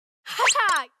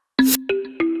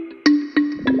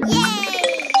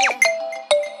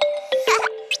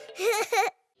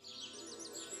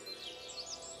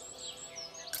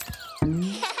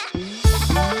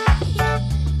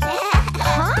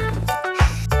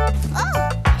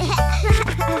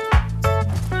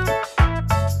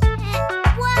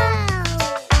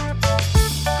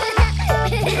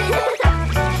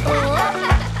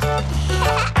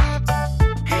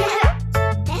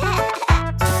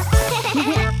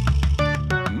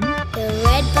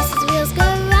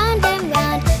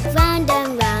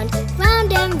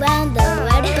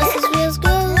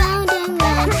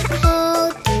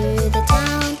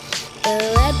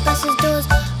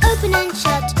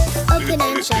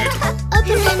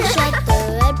Open and shut, the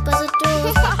red buzzer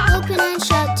door. Open and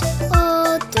shut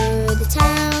all through the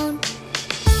town.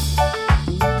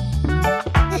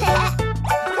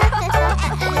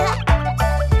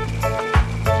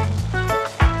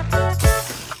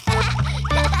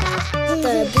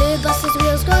 The blue bus's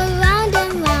wheels go round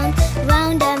and round,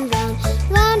 round and round,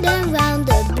 round and round.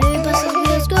 The blue bus's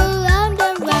wheels go round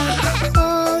and round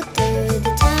all through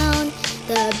the town.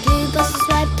 The blue bus's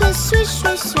wipers swish,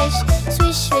 swish, swish,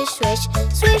 swish, swish, swish,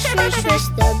 swish, swish, swish.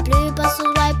 The blue bus's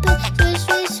wipers swish,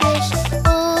 swish, swish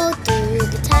all through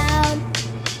the town.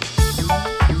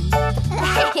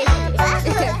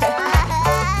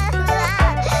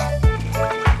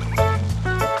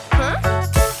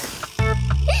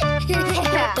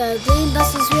 The green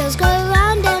bus's wheels go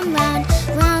round and round,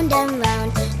 round and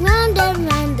round, round and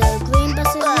round. The green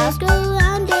bus's wheels go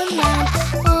round and round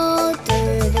all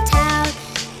through the town.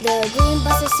 The green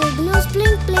bus's signals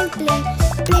blink, blink, blink,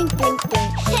 blink, blink,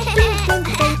 blink, blink, blink,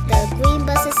 blink. The green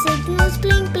bus's signals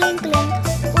blink, blink, blink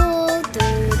all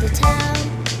through the town.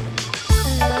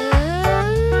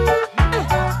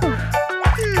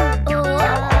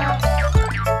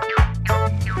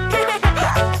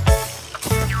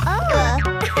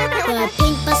 The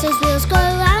pink bus's wheels go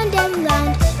round and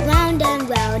round, round and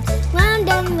round, round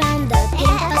and round. The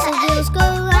pink bus's wheels go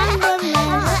round and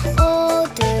round all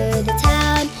through the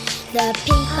town. The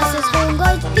pink bus's horn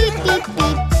goes beep, beep,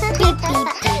 beep, beep, beep,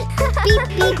 beep, beep,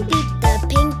 beep, beep. The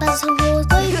pink bus's horn goes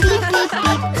beep, beep, beep,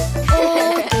 beep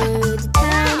all through the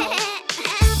town.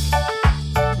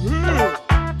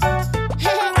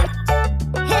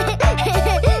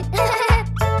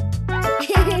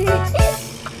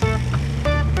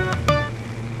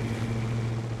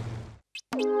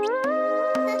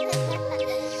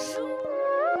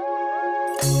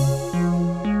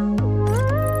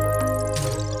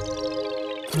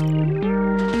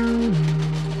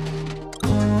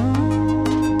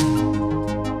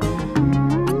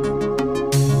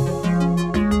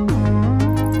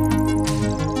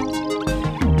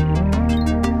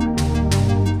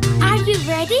 Are you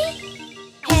ready?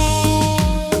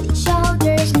 Head,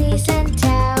 shoulders, knees and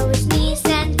toes, knees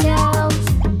and toes.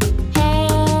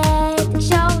 Head,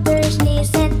 shoulders,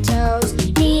 knees and toes,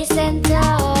 knees and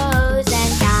toes.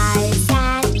 And eyes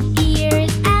and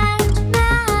ears and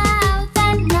mouth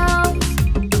and nose.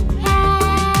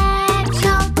 Head,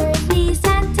 shoulders, knees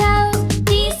and toes,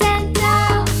 knees and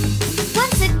toes.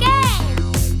 Once again.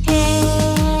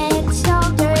 Head,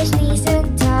 shoulders, knees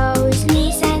and toes,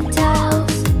 knees and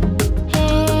toes.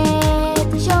 Head,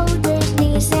 shoulders,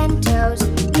 knees and toes,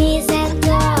 knees and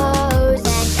toes.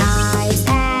 And eyes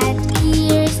and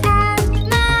ears and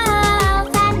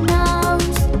mouth and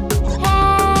nose.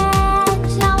 Head,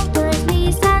 shoulders,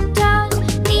 knees and toes,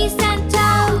 knees and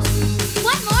toes.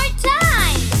 One more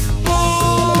time.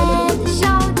 Head,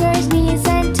 shoulders, knees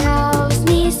and toes,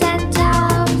 knees and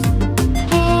toes.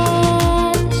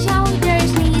 Head,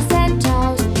 shoulders, knees and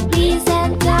toes, knees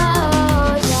and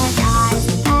toes. And eyes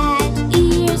and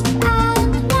ears and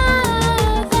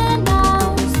mouth and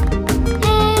nose.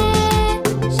 Head,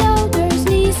 shoulders,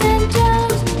 knees and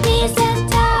toes, knees and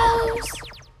toes.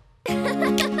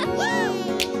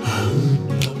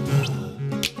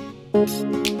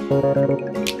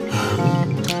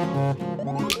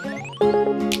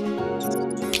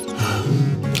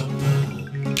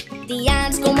 The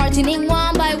ants go marching in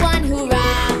one by one,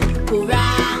 hurrah,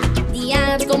 hurrah. The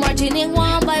ants go marching in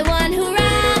one by one,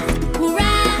 hurrah,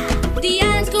 hurrah. The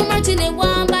ants go marching in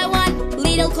one by one.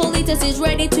 Little Colitas is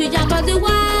ready to jump on the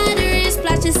water.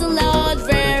 Splashes a lot,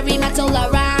 very much all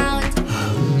around.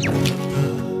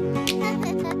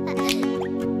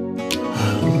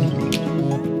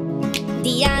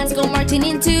 The ants go marching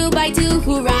in two by two,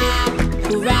 hurrah,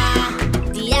 hurrah.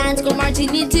 The ants go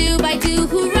marching in two by two,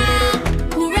 hurrah,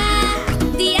 hurrah.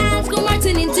 The ants go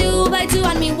marching in two by two,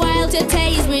 and meanwhile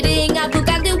Tete is reading a book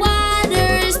and the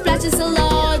water splashes a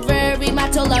lot, very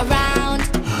much all around.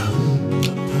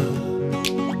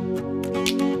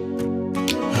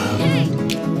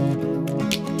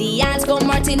 The ants go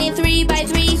marching in three by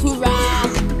three, hurrah,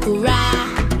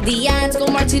 hurrah. The ants go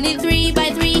marching in three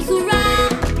by three, hurrah,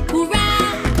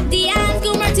 hurrah. The ants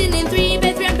go marching in three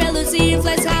by three, and Pelusi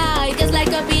flies high just like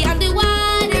a bee, and the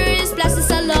water splashes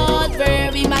a lot,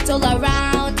 very much all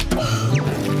around.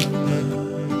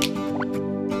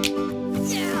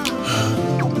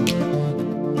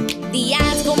 The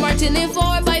ants go marching in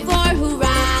four by four,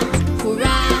 hurrah,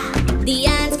 hurrah. The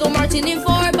ants go marching in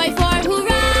four by four,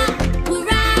 hurrah,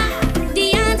 hurrah.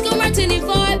 The ants go marching in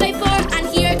four by four, and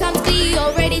here comes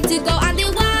Cleo ready to go, and the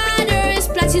water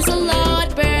splashes a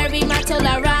lot, very much all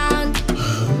around.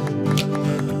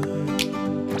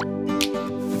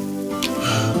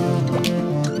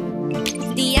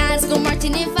 go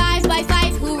marching in 5 by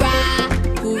 5. Hurrah,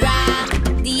 hurrah.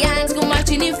 The ants go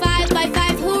marching in 5 by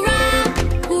 5. Hurrah,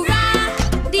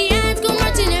 hurrah. The ants go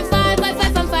marching in 5 by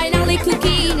 5. And finally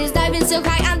Cuquin is diving so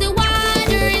high, and the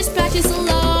water is splashing so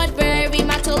loud, very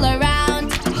much all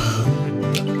around.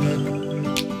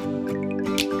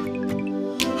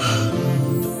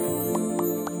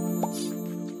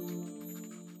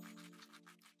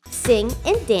 Sing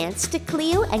and dance to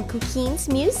Cleo and Cuquin's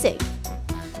music.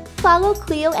 Follow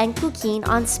Cleo and Cuquin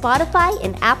on Spotify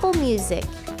and Apple Music.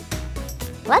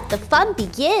 Let the fun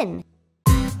begin!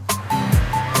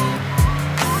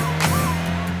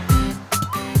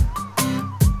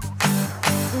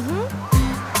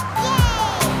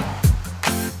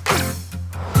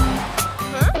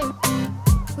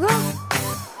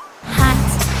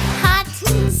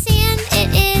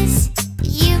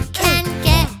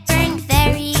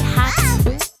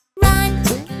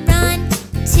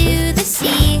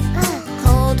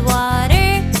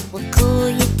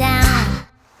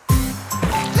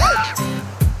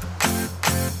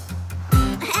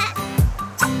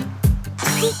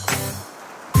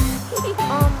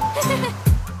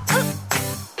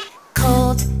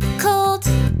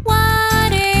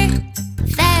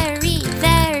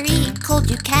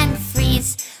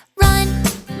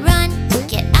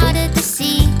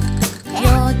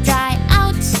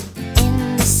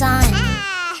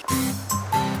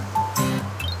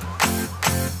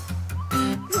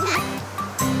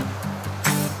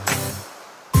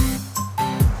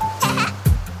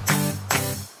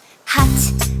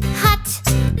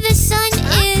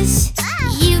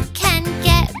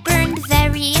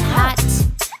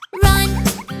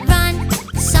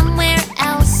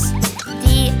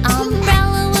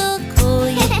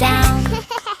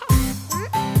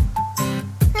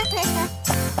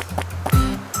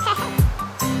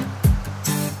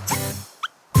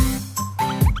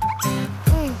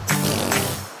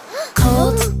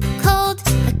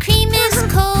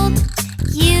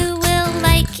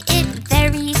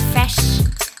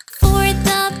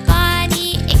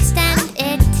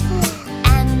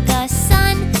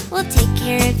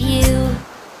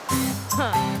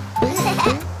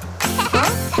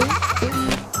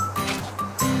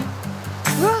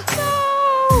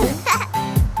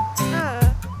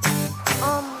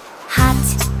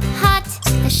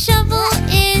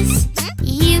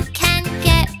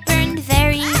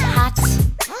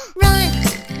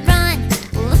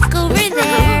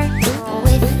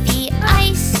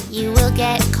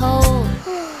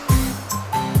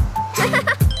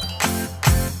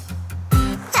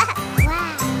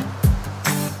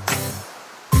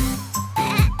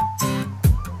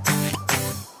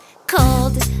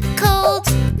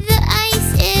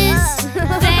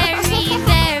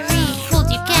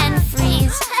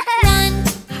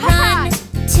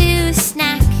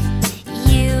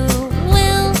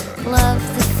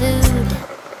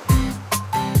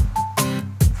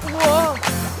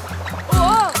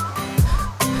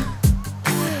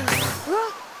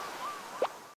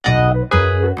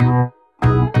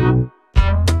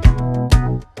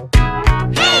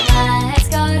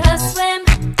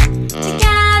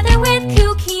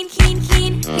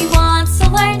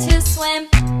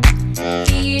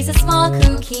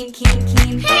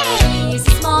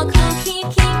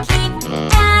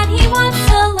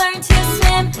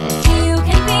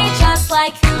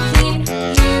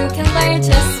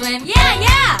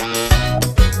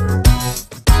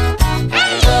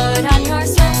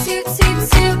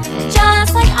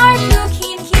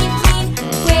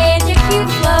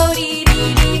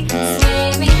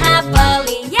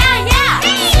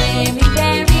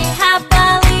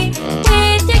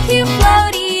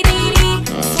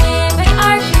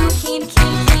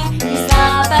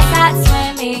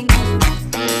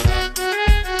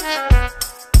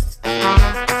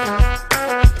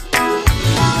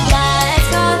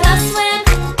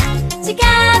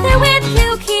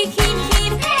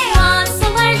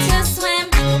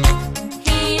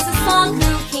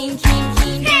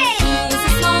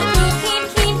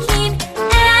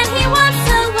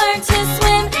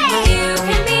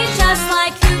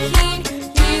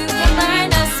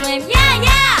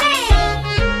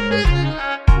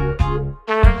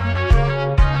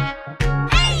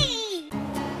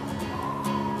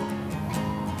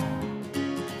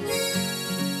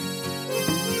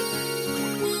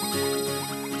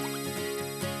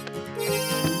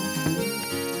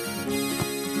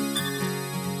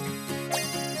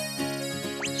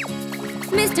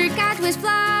 Mr. Cat was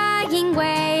flying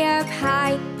way up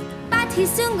high, but he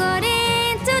soon got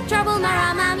into trouble.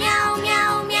 Marama, meow,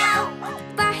 meow, meow.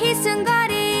 But he soon got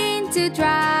into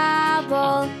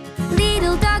trouble.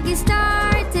 Little doggy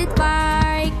started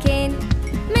barking.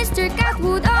 Mr.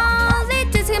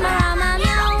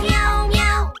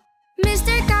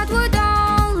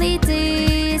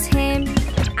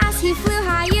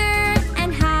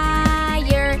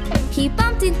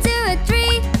 bumped into a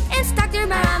tree and stuck there.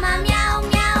 Marama, meow,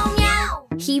 meow, meow.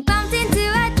 He bumped into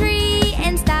a tree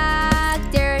and stuck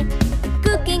there.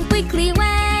 Cuquin quickly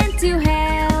went to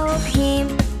help him,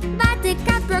 but the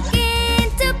cat broke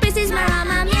into pieces.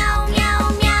 Marama, meow, meow,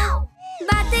 meow.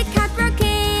 But the cat broke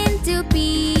into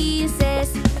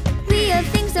pieces. Cleo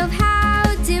thinks of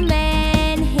how to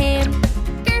mend him,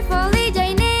 carefully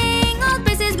joining all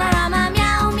pieces. Marama,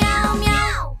 meow, meow,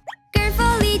 meow.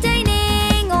 Carefully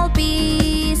joining all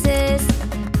pieces.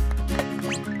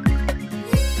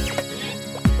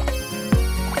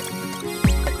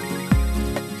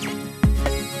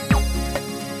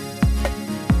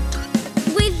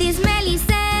 With this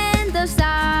Melisande of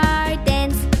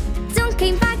sardines, soon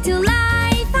came back to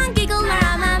life and giggled.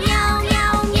 Marama, meow,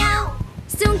 meow, meow.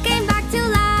 Soon came back to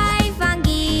life and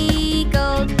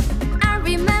giggled. I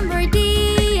remember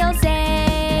the old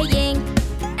saying,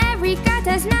 every cat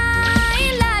has 9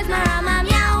 lives. Marama,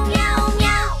 meow, meow,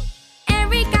 meow.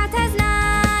 Every cat has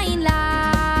 9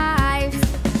 lives.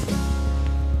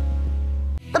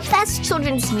 The best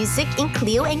children's music in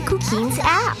Cleo and Cuquin's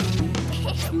app.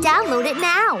 Download it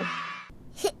now.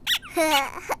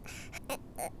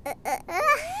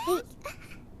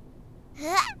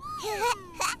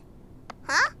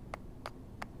 Huh?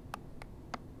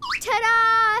 Ta-da!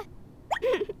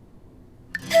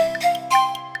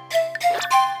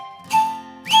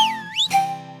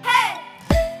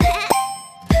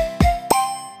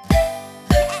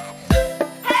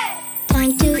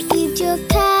 Time to eat your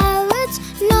carrots?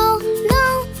 No,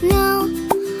 no, no.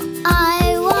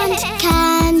 I want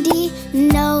candy.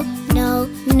 No, no,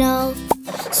 no.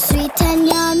 Sweet and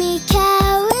yummy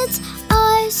carrots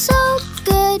are so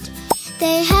good.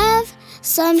 They have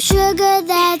some sugar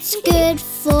that's good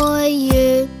for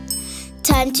you.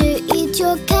 Time to eat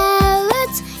your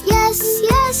carrots. Yes,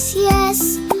 yes,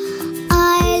 yes.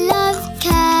 I love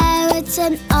carrots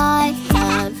and I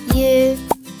love you.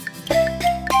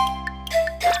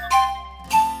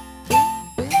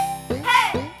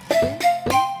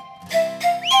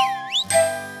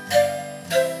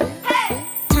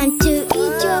 Time to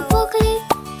eat your broccoli.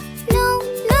 No,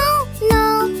 no, no.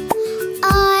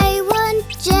 I want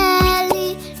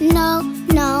jelly. No,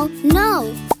 no,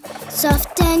 no.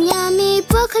 Soft and yummy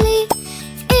broccoli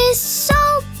is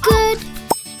so good.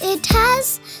 It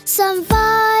has some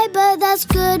fiber that's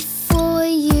good for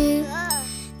you.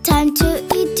 Time to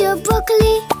eat your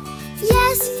broccoli.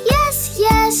 Yes, yes,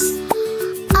 yes.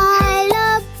 I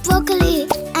love broccoli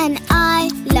and I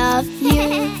love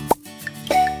you.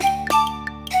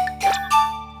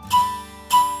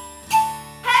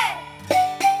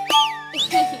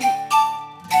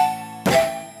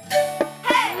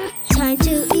 Time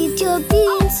to eat your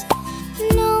beans.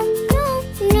 No, no,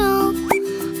 no.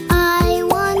 I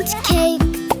want cake.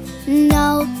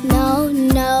 No, no,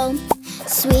 no.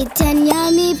 Sweet and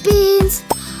yummy beans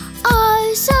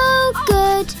are so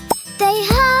good. They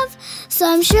have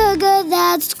some sugar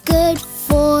that's good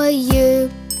for you.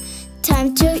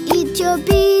 Time to eat your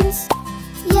beans.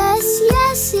 Yes,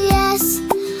 yes, yes.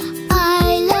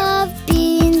 I love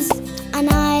beans and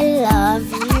I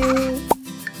love you.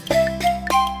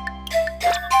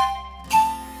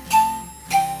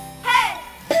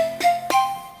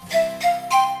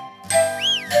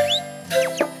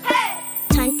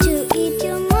 Time to eat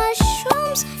your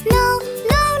mushrooms. No,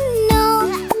 no, no.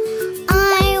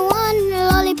 I want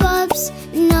lollipops.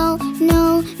 No,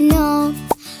 no, no.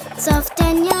 Soft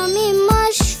and yummy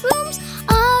mushrooms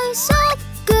are so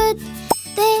good.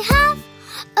 They have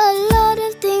a lot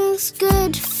of things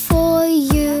good for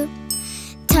you.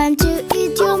 Time to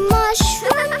eat your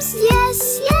mushrooms.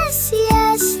 Yes, yes,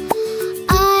 yes.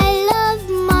 I love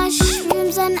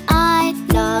mushrooms and I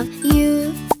love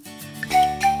you.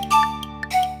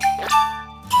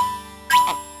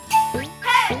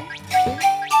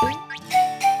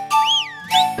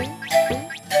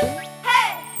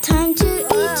 Time to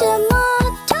eat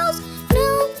tomatoes. No,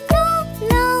 no,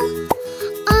 no.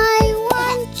 I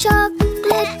want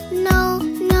chocolate. No,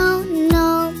 no,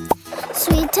 no.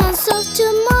 Sweet and soft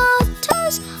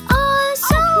tomatoes are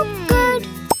so good.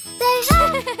 They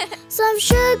have some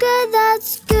sugar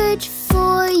that's good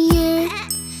for you.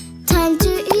 Time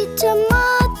to eat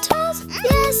tomatoes.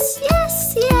 Yes,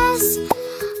 yes, yes.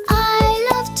 I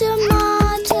love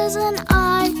tomatoes and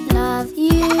I love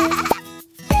you.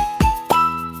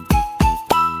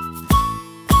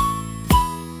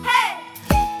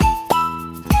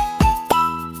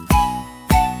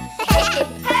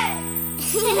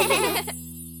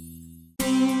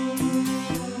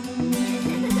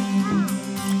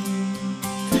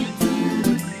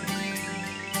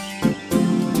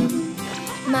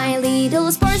 My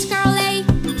little sports car,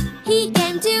 he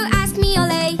came to ask me,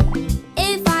 ole,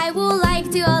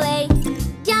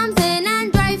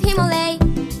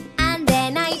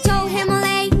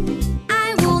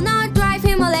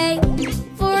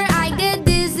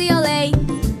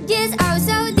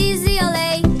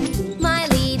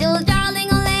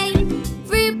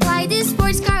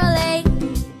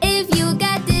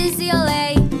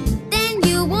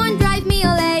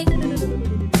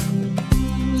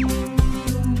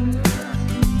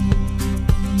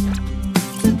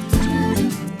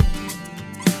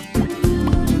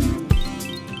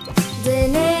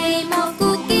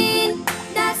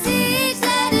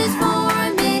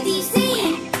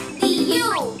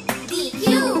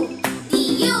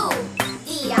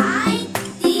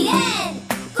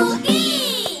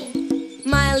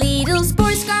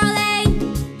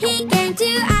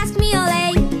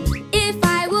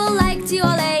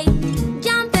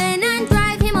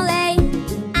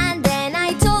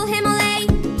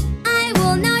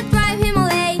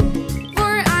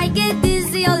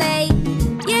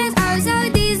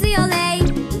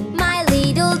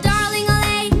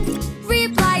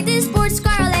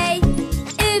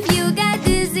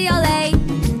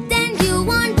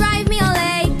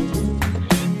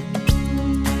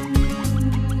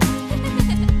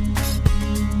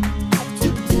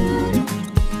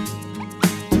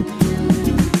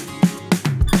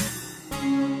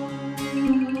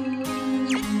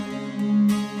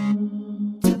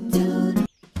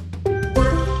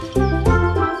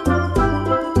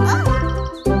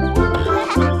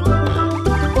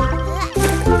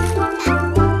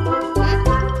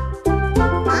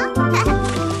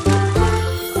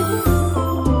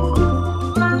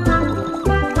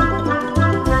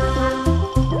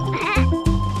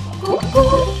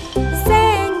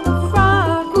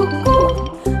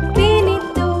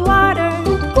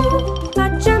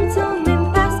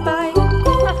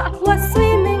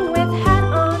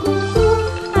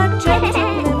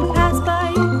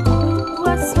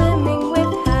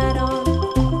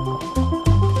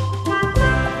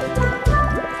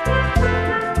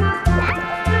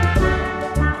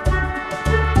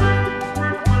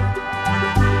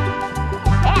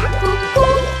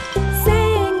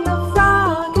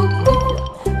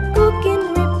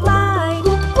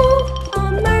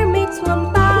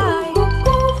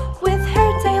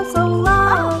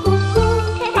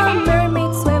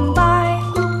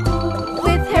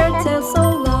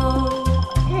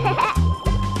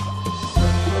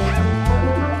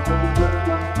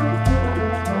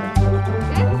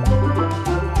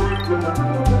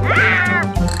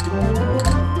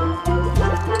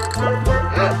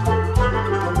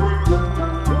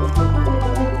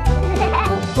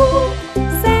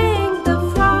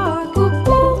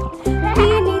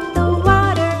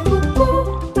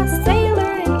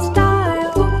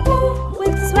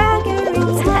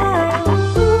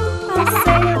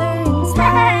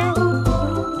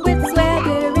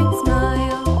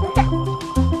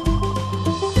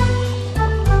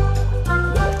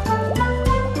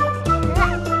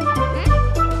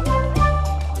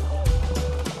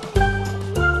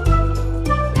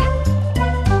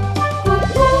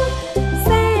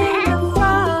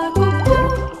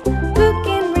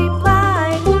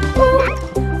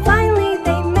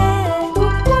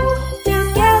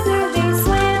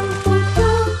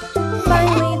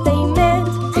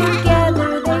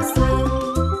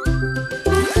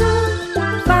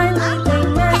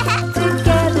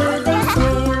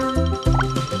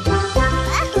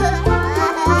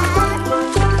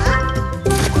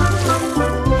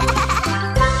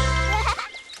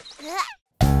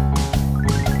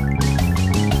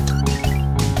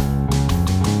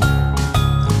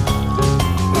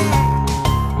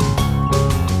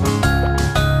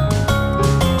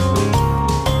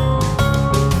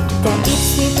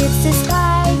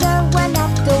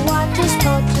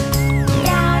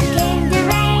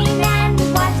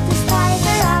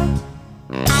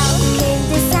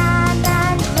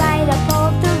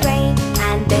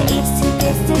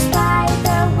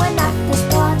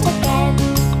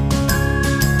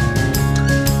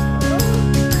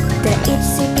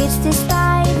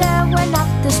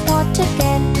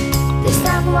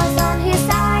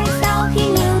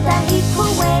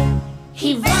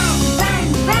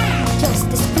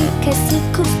 he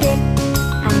could spin.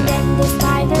 And then the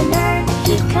spider learned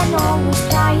he can always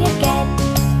fly again.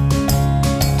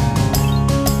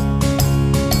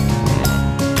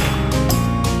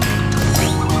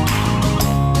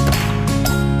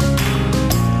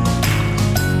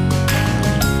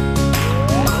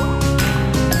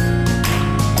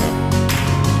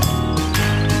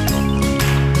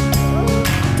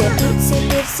 The itsy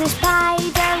bitsy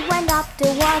spider went up the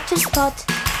water spot.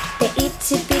 The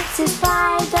itsy bitsy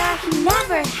spider, he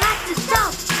never had to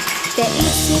stop. The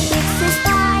itsy bitsy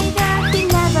spider, he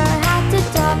never had to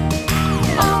stop.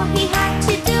 All he had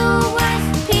to do was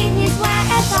pin his web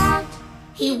about.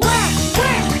 He worked,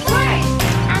 worked, worked,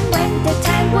 and when the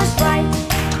time was right,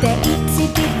 the itsy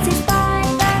bitsy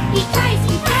spider, he cried,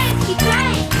 he cried, he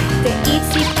cried. The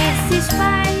itsy bitsy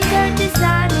spider, the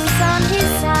sun is on his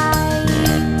side.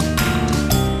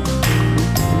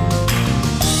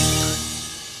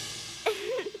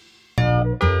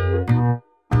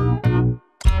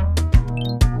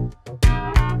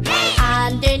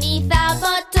 Underneath the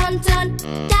button,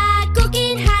 that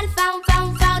Cuquin had found.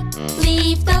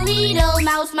 Leave the little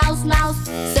mouse.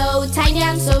 So tiny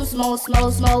and so small.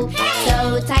 So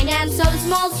tiny and so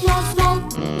small.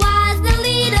 Was the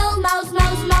little mouse.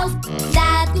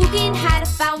 That Cuquin had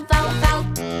found.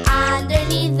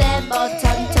 Underneath the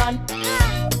button.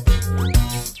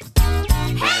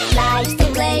 Likes to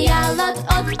play a lot,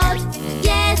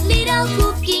 yes, little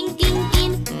Cuquin.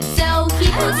 So he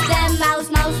puts the mouse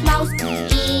in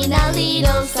a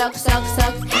little sock.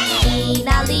 In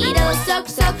a little sock.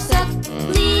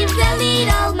 Leave the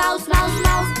little mouse.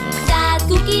 That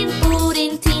Cuquin put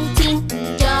in tin,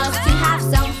 just to have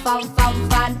some fun.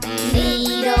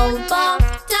 Little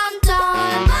button.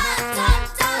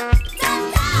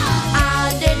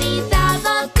 Underneath the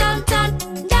button,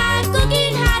 that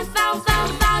Cuquin had found.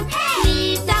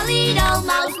 Leave the little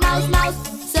mouse.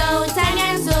 So tiny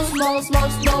and so small. So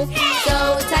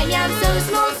tiny and so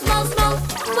small.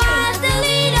 Was the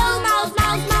little mouse.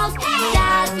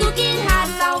 That Cuquin had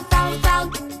found.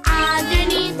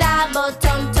 Underneath the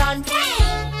button.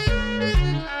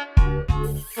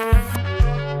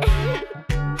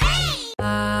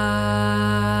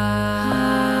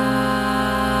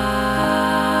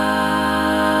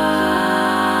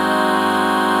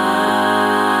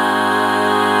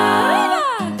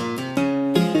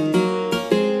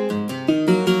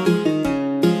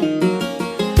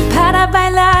 Para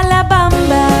bailar la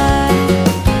bamba,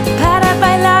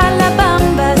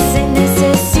 se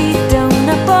necesita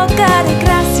una poca de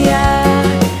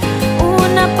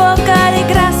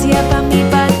gracia pa' mi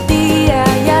partida.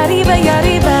 Y arriba,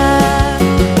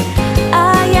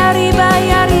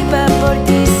 por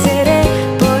ti seré.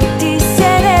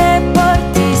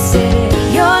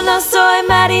 Yo no soy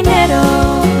marinero,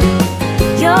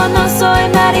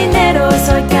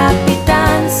 soy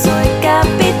capitán.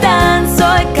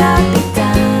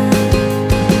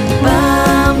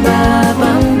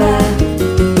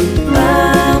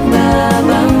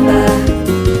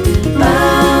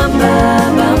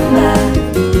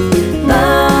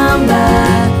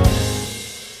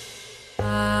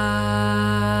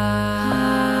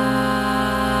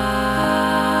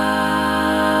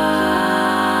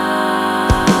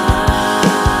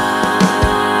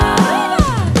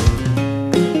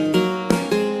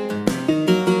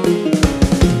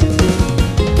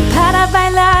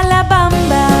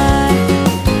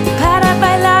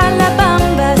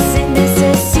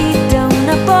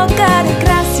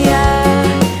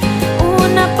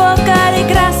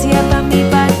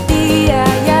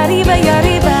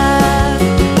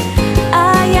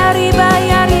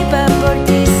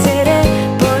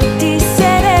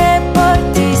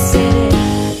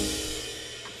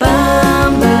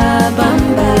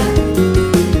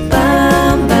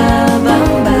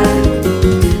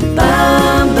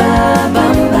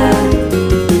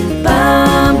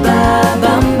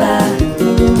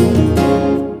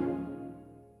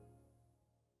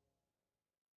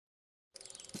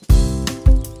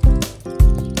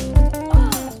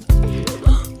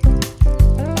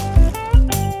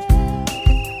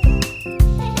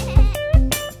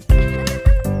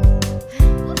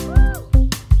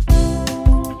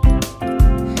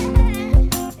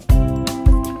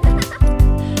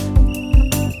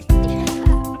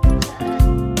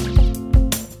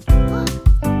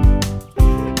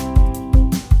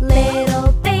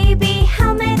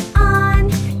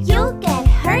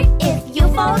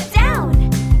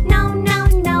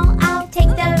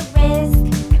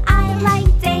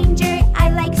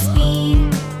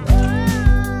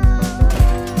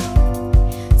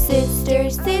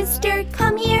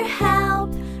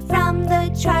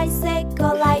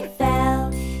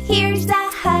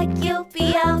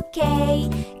 okay.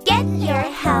 Get your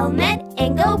helmet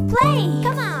and go play.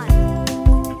 Come on.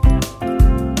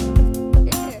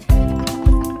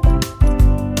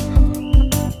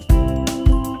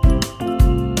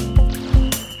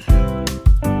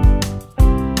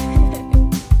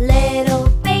 Little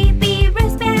baby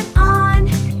wristband on.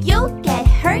 You'll get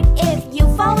hurt if you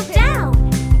fall down.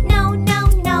 No, no,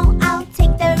 no, I'll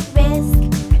take the risk.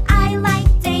 I like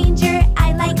danger,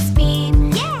 I like speed.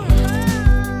 Yeah!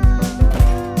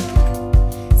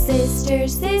 Sister,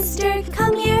 sister,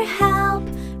 come here, help.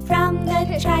 From the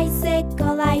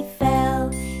tricycle I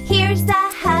fell. Here's a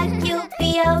hug, you'll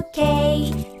be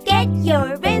okay. Get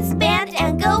your wristband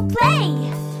and go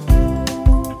play.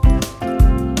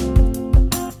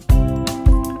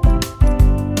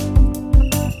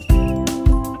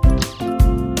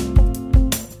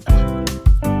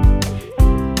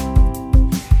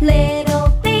 Little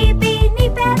baby knee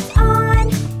pads on.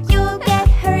 You'll get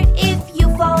hurt if you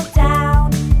fall down.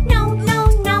 No, no,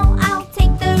 no, I'll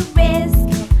take the risk.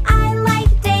 I like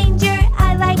danger,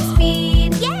 I like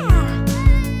speed. Yeah!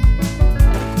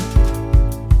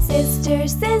 Sister,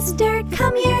 sister,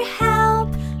 come here, help.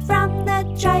 From the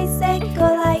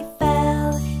tricycle I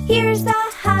fell. Here's a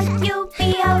hug, you'll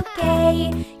be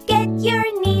okay. Get your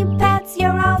knee pads,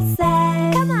 you're all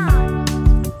set. Come on!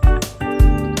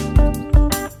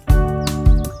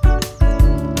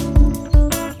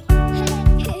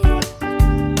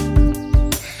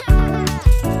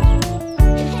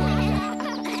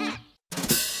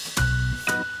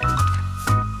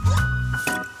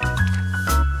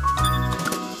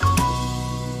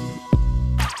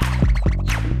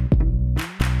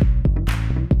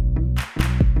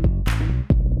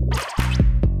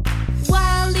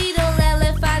 One little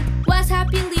elephant was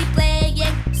happily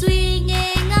playing,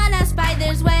 swinging on a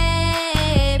spider's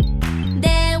web.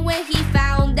 Then when he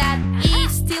found that it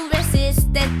still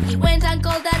resisted, he went and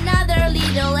called another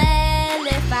little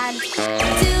elephant.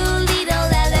 Two little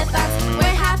elephants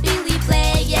were happily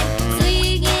playing,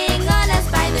 swinging on a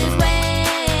spider's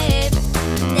web.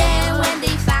 Then when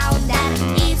they found that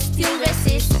it still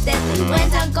resisted, they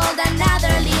went and called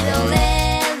another little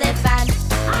elephant.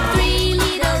 Three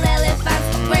little elephants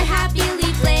were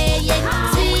happily playing,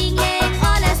 swinging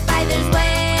on a spider's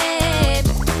web.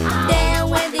 Then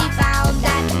when they found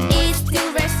that it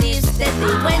still resisted,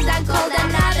 they went and called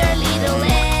another little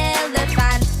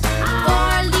elephant.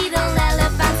 Four little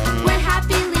elephants were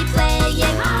happily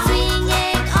playing,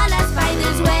 swinging on a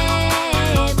spider's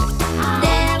web.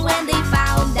 Then when they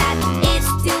found that it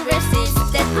still resisted,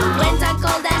 they went and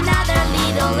called another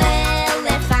little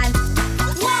elephant.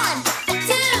 1,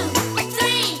 2,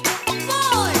 3,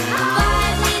 4.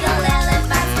 5 little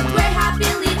elephants were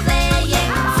happily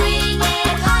playing,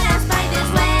 swinging on a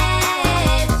spider's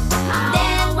web.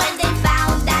 Then when they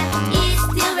found that it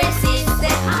still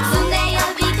resisted, soon they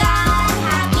all began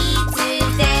happy to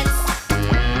dance.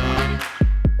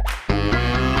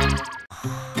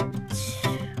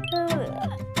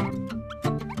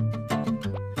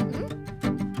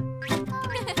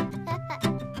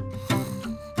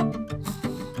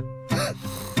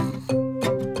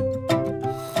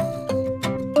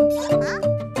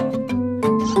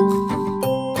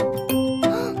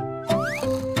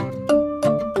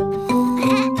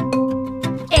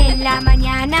 En la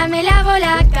mañana me lavo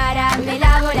la cara, me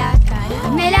lavo la cara,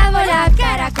 me lavo la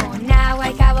cara con agua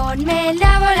y jabón, me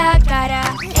lavo la cara.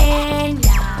 En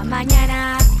la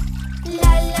mañana,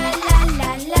 la la la la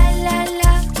la la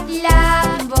la,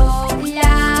 lavo,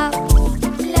 lavo,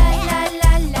 la la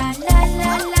la la la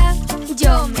la la,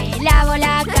 yo me lavo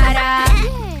la cara.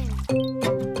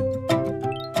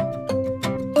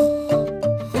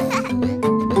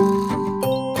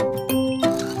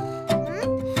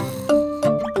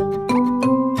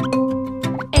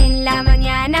 En la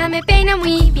mañana me peino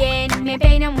muy bien, me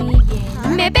peino muy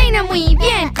bien, me peino muy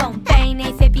bien. Con peine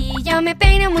y cepillo me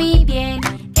peino muy bien.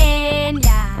 En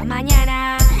la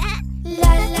mañana,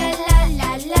 la la la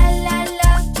la la la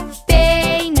la,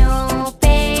 peino,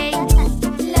 peino,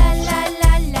 la la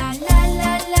la la la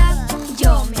la la,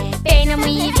 yo me peino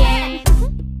muy bien.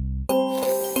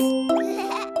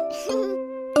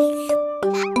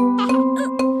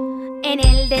 En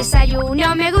el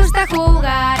desayuno me gusta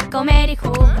jugar, comer y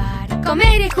jugar,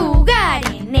 comer y jugar.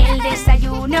 En el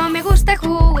desayuno me gusta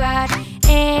jugar.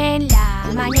 En la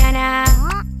mañana,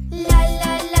 la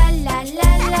la la la la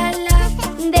la la,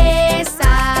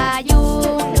 desayuno,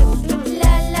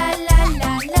 la la la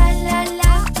la la la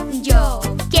la, yo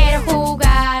quiero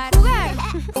jugar.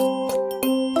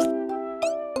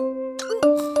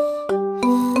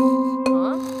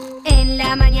 En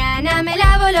la mañana me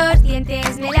lavo los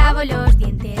dientes, me lavo los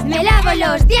dientes, me lavo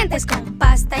los dientes con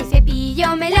pasta y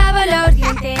cepillo, me lavo los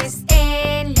dientes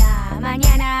en la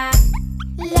mañana.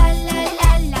 La la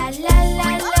la la la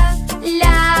la la.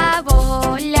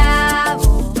 Lavo,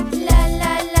 lavo. La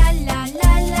la la la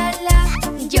la la la.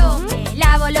 Yo me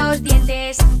lavo los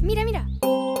dientes. Mira, mira.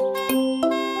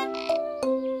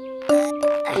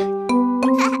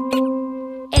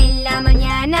 En la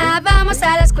mañana vamos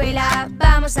a la escuela,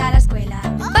 vamos a la escuela.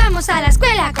 Vamos a la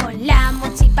escuela con la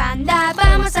Mochi Panda.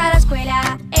 Vamos a la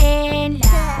escuela en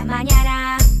la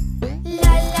mañana.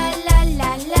 La la la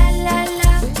la la la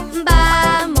la.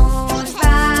 Vamos,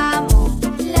 vamos.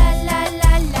 La la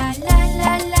la la la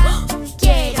la la.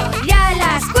 Quiero ir a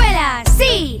la escuela,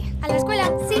 sí. ¿A la escuela?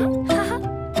 Sí.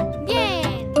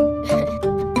 Bien.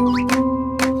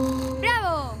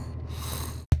 ¡Bravo!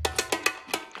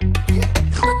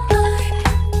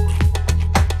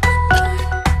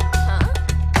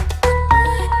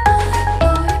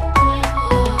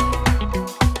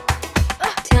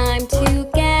 Time to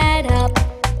get up,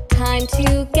 time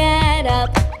to get up.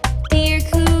 Dear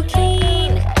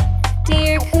Cuquin,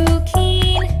 dear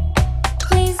Cuquin,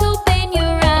 please open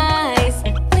your eyes,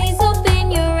 please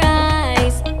open your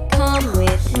eyes. Come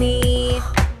with me,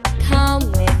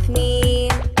 come with me.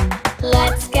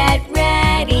 Let's get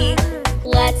ready,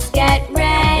 let's get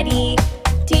ready.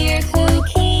 Dear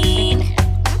Cuquin,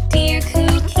 dear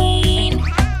Cuquin.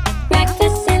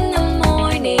 Breakfast in the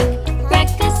morning,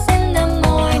 breakfast in the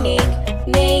morning.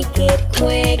 Make it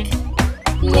quick,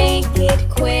 make it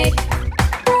quick.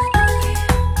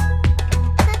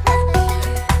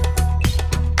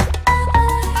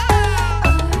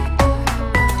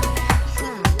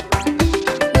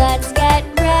 Let's get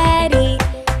ready,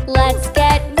 let's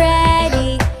get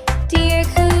ready. Dear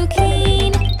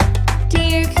Cuquin,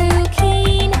 dear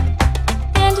Cuquin.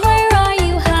 And where are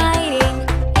you hiding?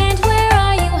 And where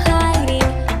are you hiding?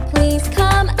 Please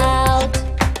come out,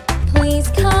 please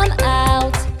come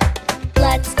out.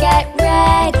 Let's get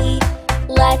ready,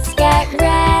 let's get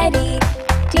ready.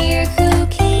 Dear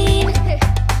Cuquin,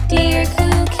 dear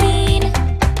Cuquin.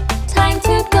 Time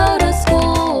to go to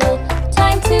school,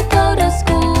 time to go to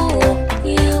school.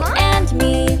 You and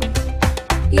me,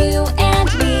 you and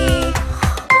me.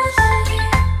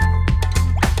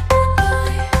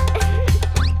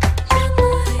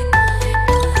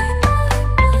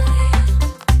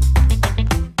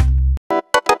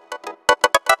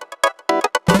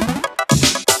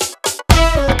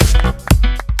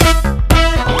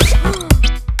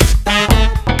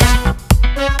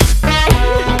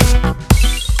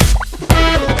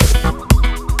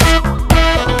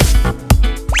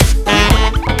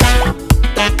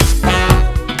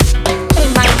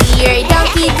 My dear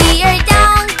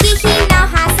donkey, he now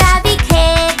has a big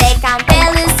head. They can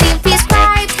barely seem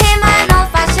prescribed him an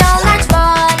old-fashioned large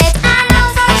bonnet. An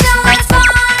old-fashioned large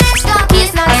bonnet.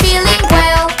 Donkey's not feeling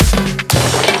well.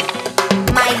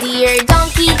 My dear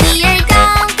donkey,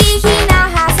 he now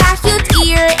has a huge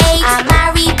earache. A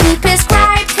Mary P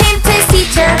prescribed him tasty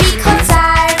Terrico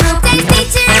syrup. Tasty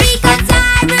Terrico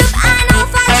syrup. An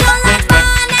old-fashioned large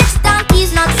bonnet.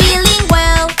 Donkey's not feeling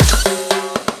well.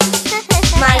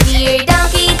 My dear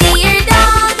donkey,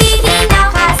 he now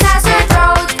has a sore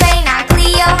throat pain. And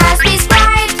Cleo has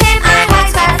prescribed him a white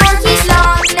scarf for his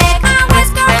long neck. A white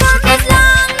scarf for his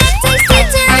long neck. Tasty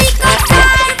Terrico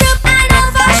syrup. An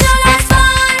old-fashioned large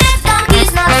bonnet.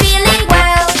 Donkey's not feeling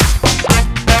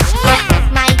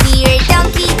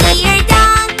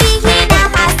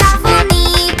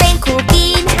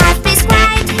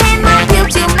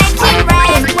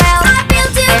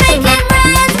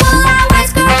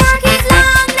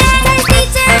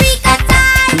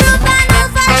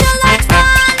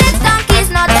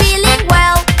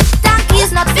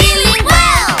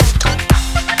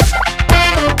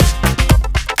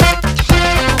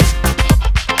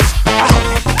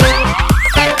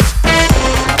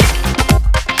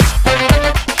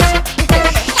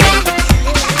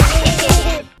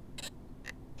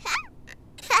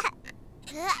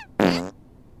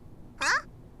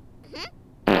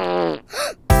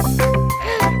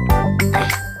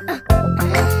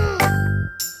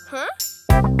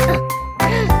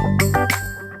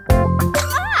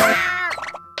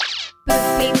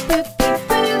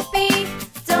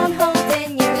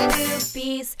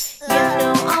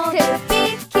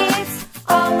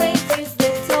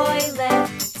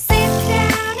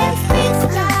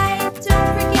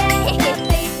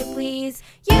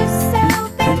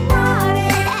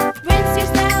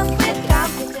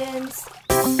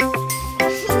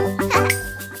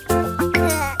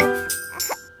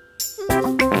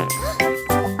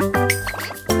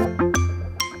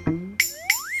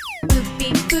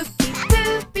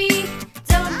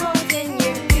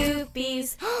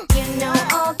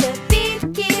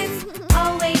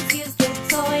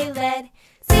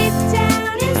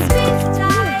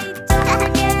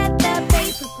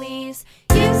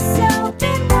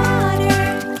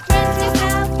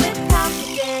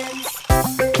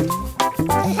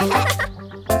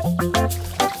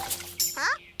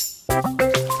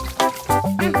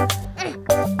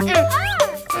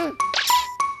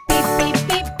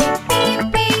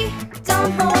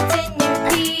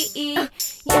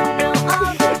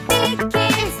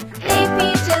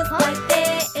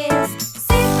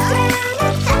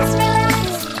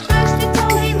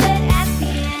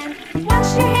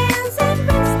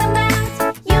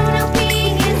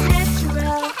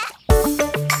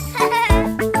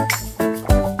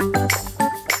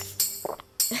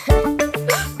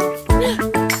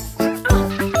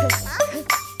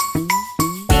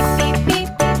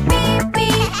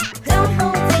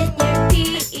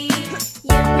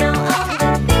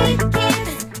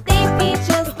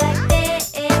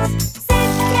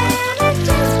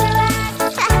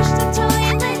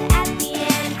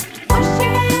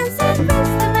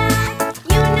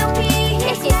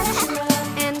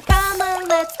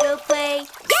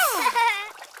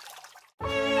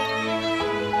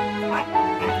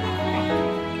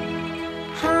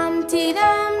Humpty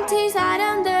Dumpty sat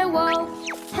on the wall.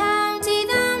 Humpty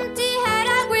Dumpty had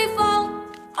a great fall.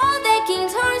 All the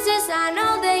king's horses and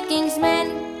all the king's men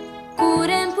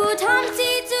couldn't put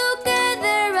Humpty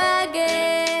together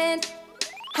again.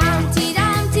 Humpty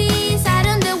Dumpty sat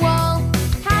on the wall.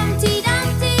 Humpty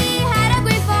Dumpty had a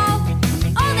great fall.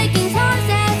 All the king's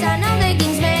horses and all the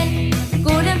king's men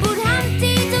couldn't put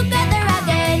Humpty together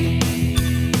again.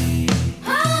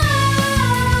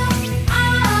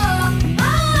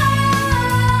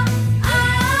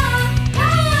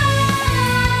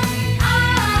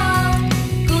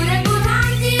 Couldn't put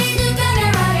Humpty together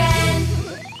again.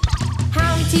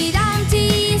 Humpty Dumpty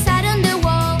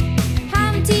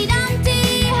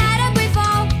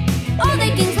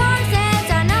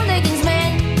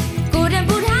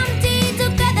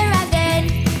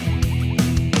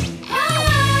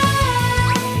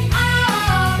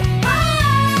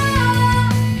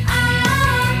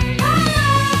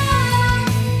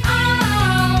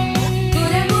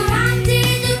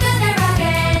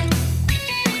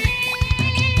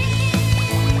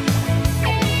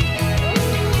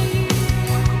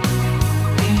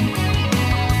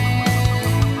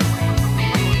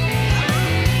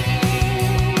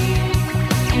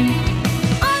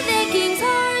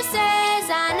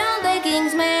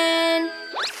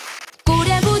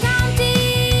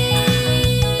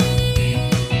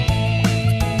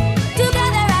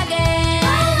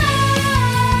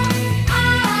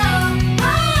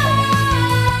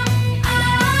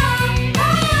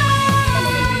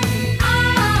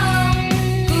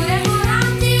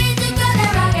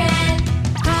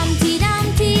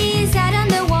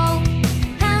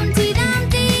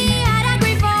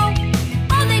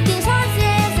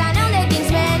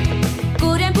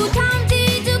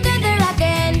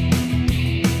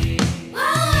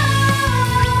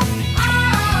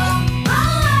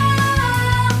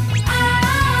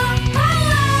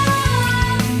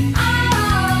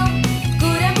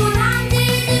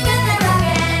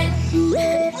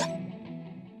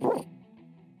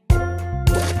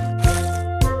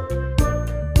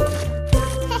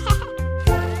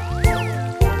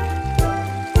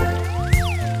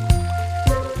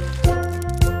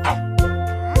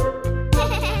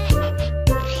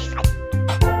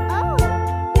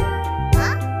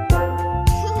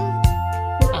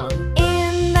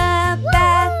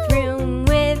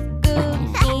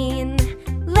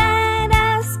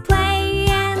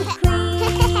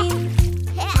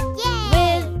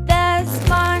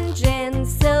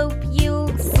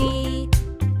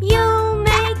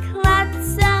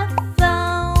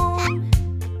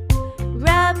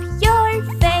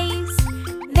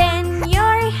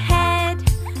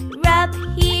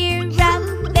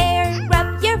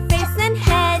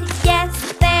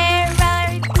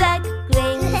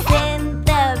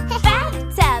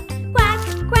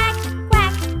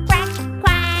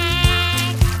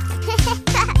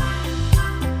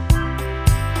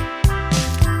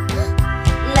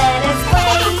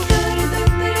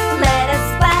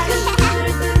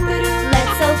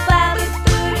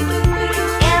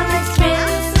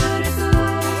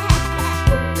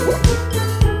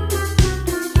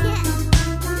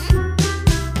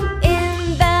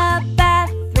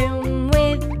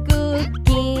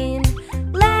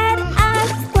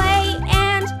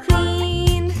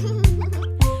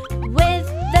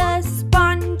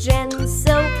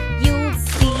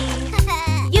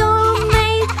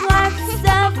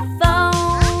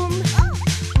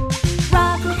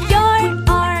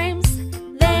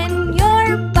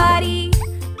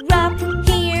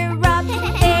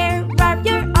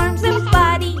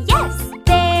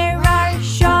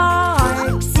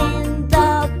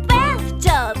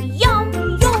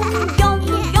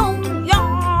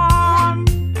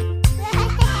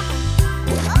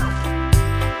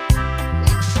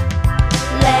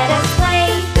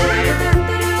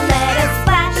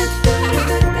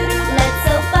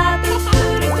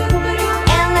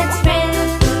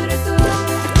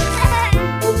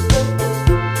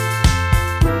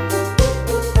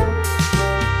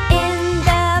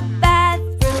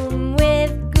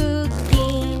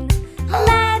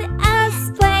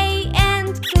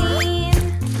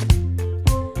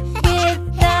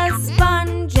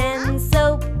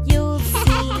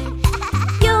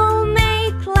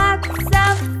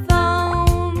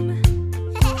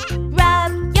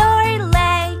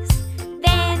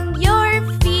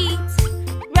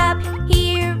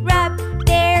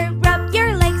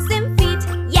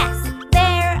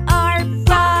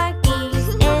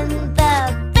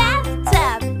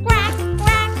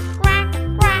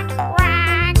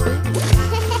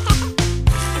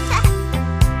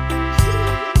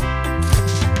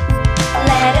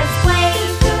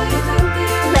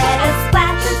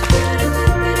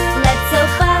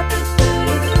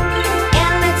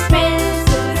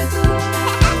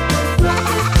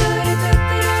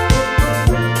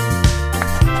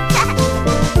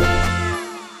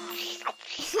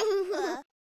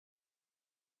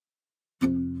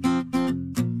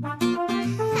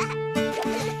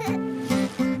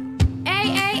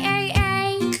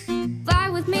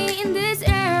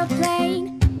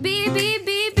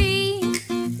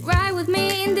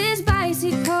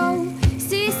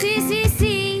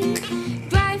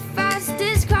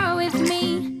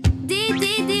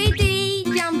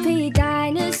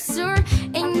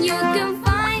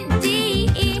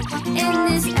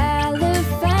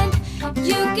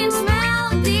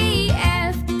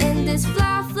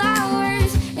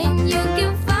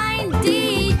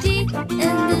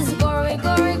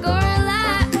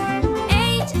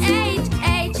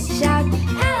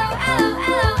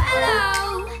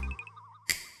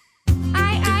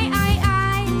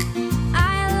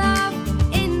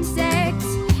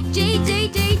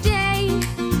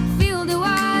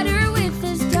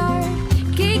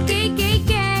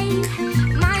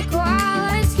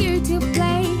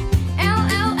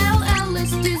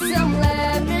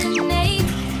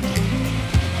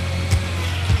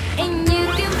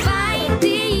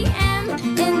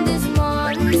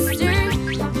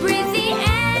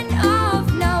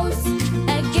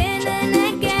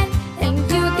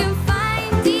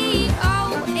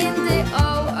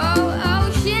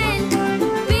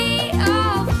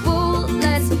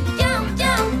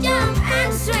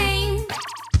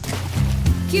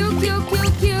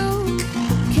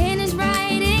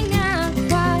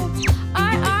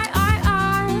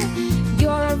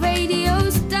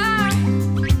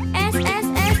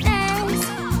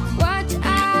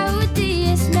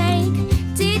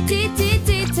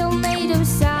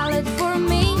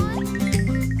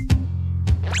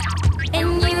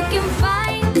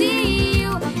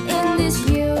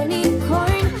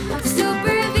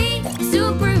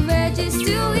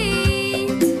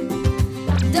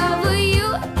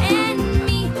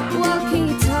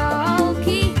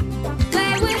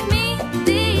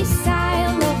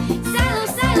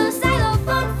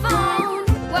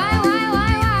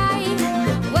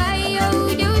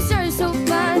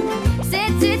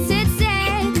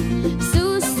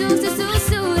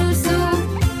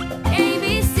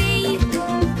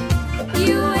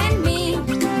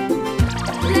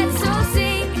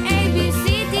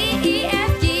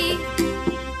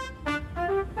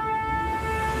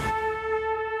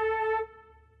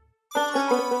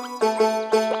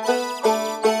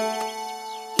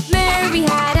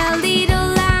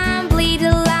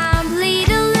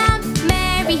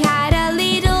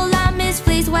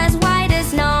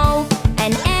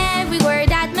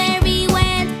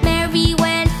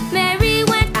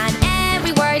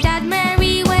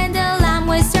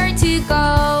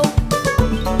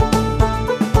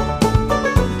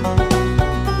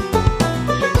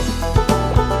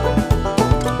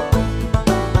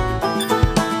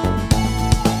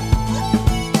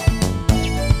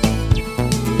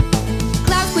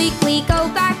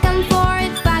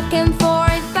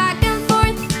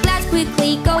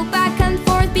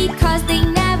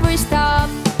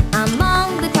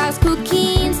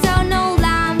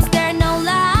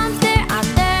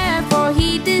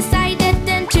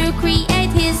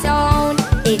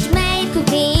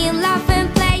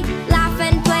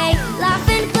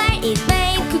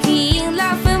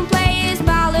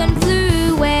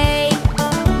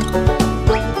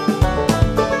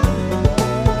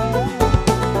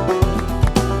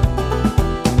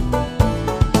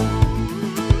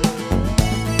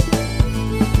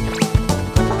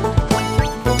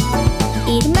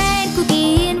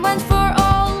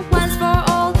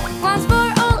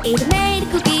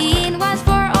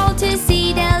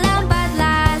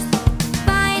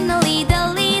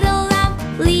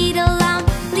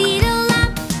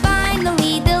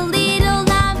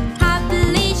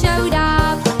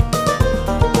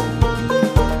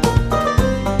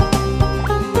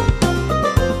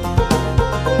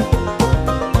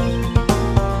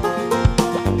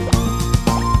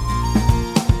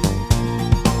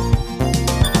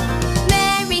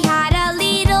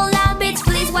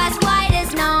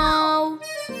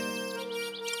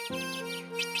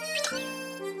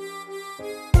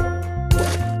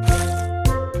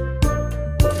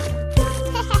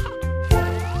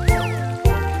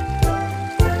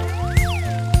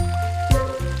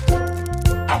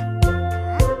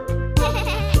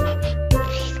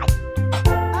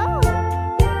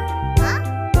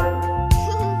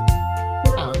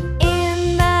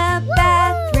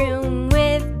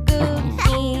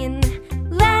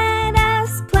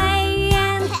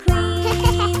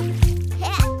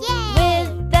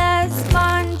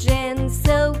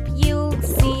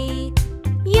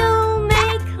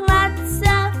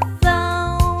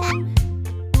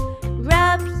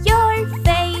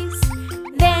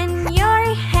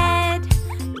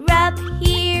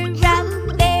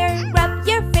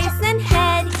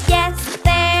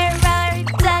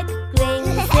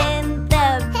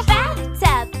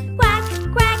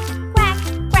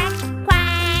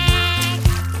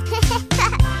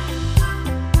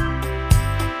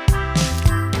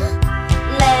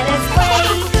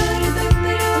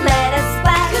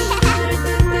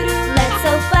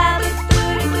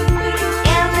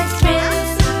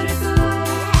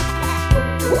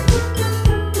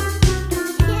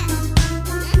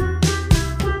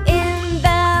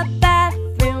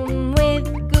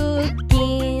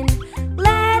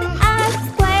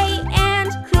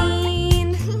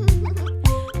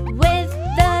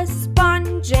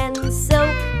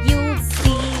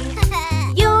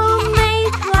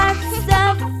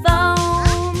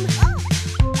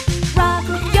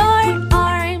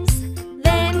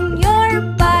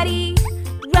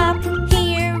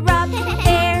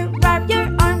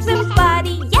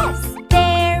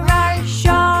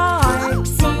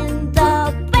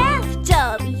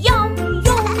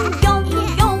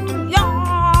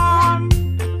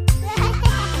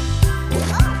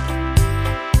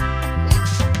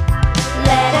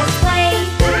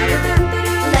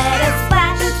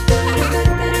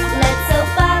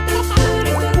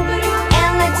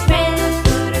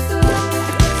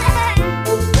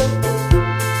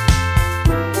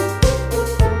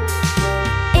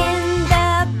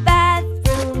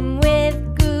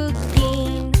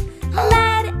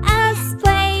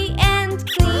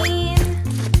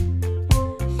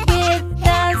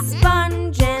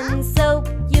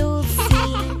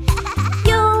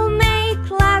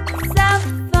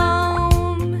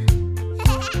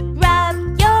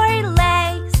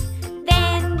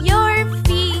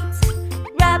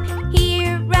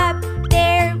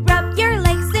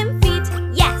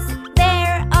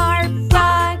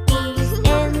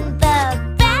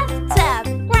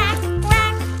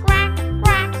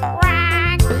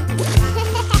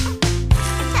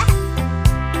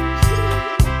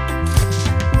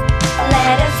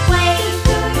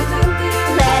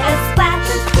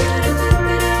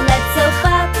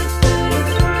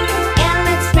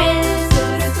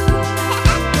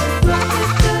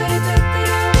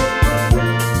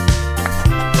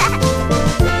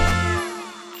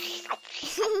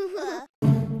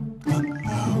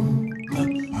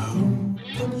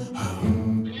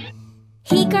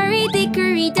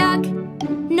Hickory-dickory-dock,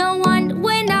 no one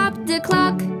went up the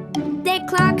clock. The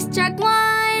clock struck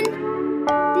 1,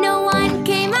 no one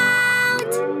came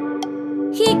out.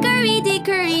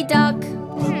 Hickory-dickory-dock.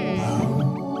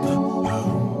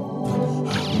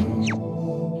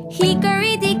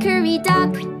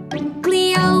 Hickory-dickory-dock,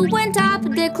 Cleo went up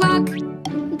the clock.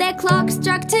 The clock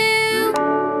struck 2,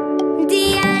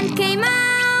 the ant came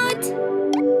out.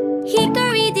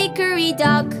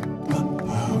 Hickory-dickory-dock.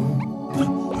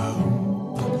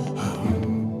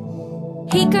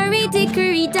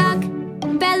 Hickory-dickory-dock,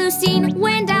 Belusine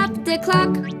went up the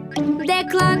clock. The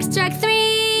clock struck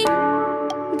 3,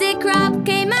 the crab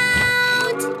came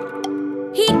out.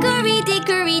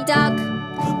 Hickory-dickory-dock.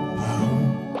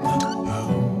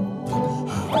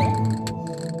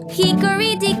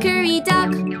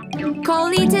 Hickory-dickory-dock,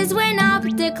 Colitas went up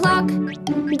the clock.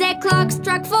 The clock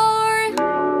struck 4,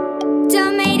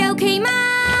 tomato came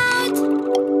out.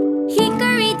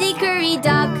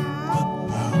 Hickory-dickory-dock.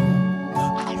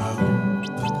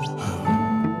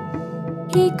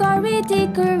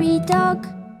 Hickory-dickory-dock,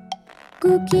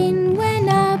 Cuquin went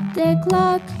up the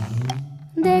clock.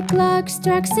 The clock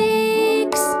struck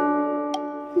 6,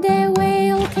 the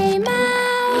whale came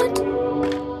out.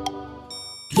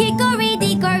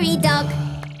 Hickory-dickory-dock.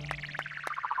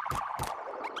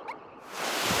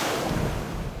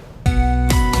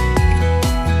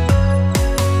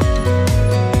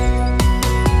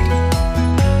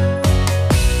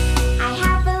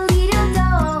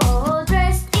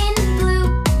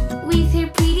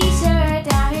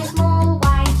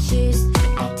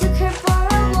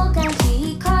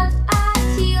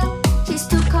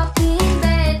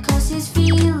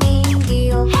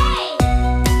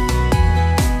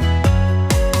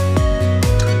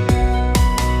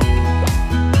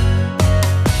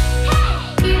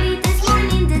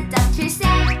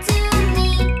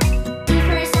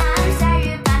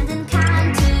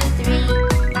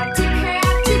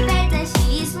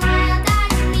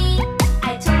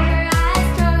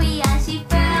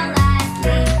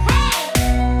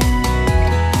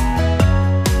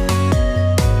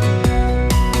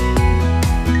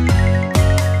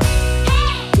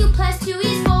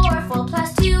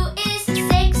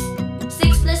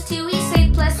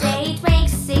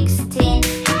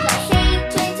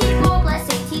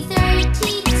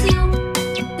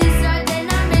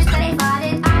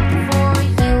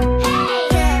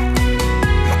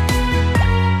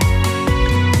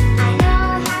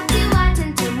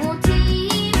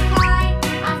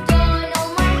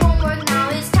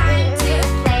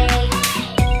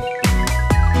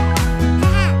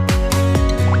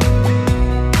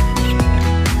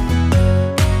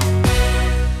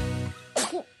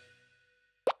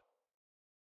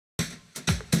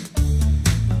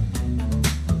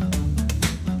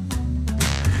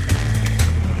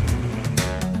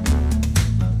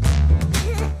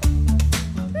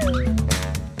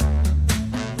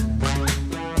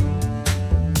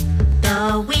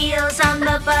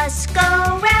 bus go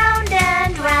round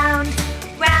and round,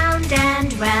 round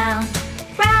and round,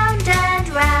 round and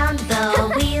round.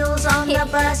 The wheels on the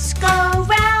bus go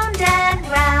round and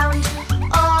round,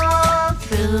 all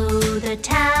through the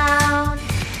town.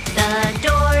 The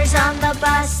doors on the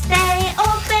bus, they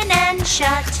open and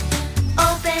shut,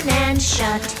 open and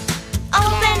shut,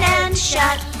 open and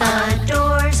shut. The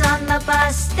doors on the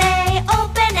bus, they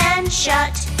open and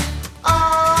shut,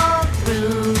 all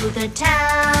through the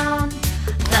town.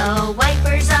 The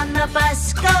wipers on the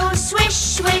bus go swish,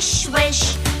 swish,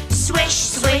 swish, swish,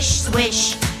 swish,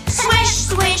 swish, swish,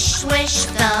 swish, swish.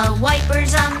 The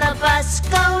wipers on the bus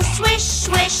go swish,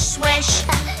 swish, swish,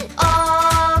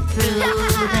 all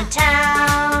through the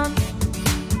town.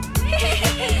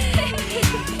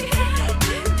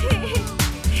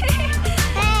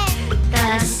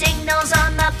 The signals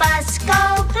on the bus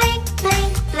go blink,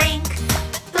 blink, blink,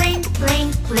 blink,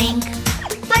 blink, blink,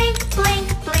 blink, blink,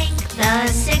 blink. The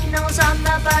signals on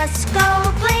the bus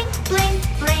go blink, blink,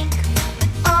 blink,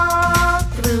 all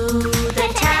through the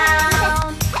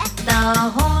town. The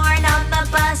horn on the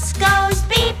bus goes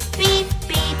beep, beep,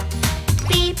 beep,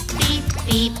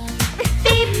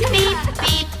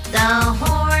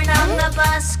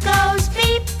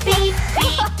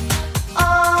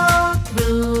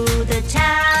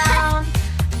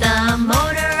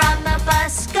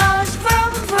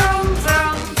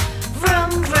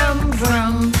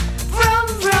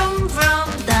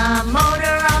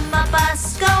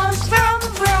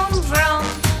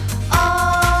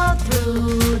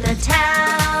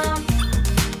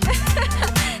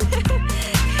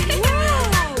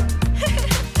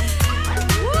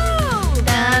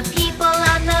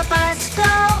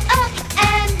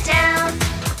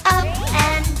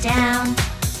 down.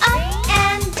 Up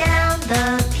and down,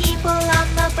 the people on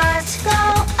the bus go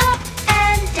up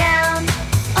and down,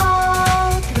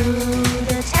 all through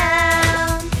the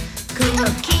town.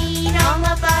 Cuquin on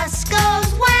the bus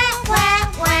goes wah, wah,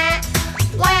 wah,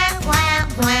 wah, wah,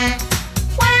 wah,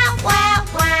 wah, wah,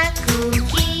 wah.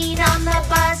 Cuquin on the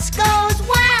bus goes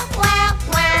wah, wah,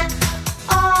 wah,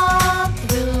 all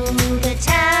through the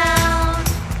town.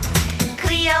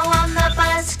 Cleo on the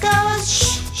bus goes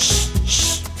shh, shh,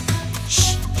 shh,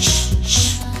 shh, shh,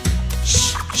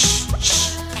 shh, shh,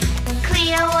 shh.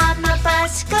 Cleo on the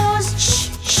bus goes shh,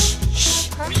 shh, shh,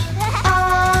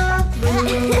 all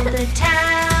through the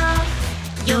town.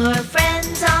 Your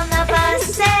friends on the bus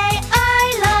say, I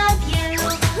love you,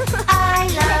 I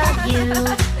love you,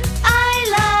 I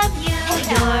love you.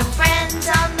 Your friends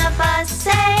on the bus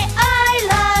say, I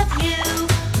love you,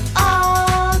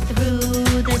 all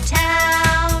through the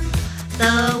town.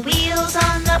 The wheels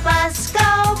on the bus go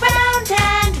round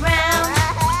and round,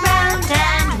 round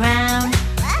and round,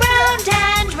 round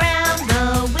and round. The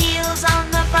wheels on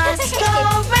the bus go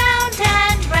round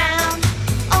and round,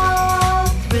 all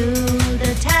through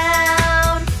the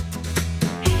town.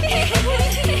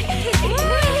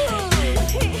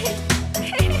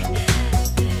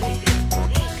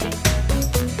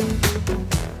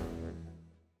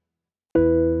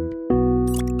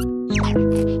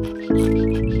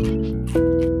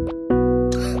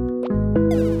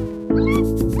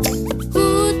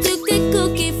 Who took the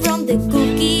cookie from the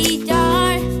cookie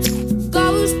jar?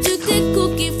 Ghost took the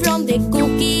cookie from the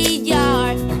cookie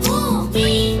jar. Who?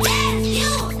 Me, yes,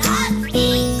 you, not me,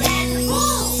 then who?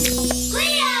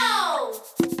 Cleo!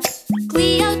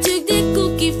 Cleo took the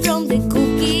cookie from the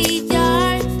cookie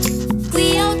jar.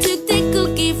 Cleo took the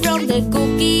cookie from the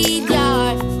cookie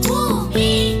jar. Who? Me,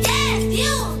 yes,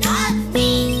 you, not me,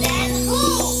 then who?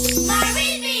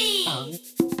 Mariby!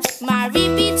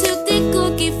 Mariby took the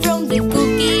cookie from the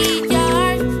cookie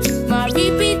jar.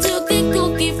 Mariby took the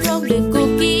cookie from the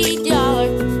cookie jar.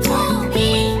 Who? Me,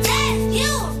 yes,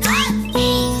 you, not me,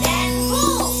 then who?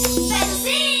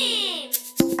 Fancy!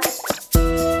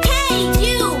 Hey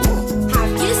you!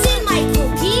 Have you seen my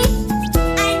cookie?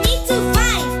 I need to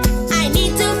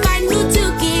find who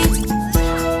took it.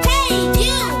 Hey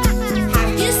you!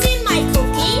 Have you seen my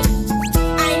cookie?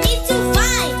 I need to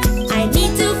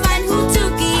find who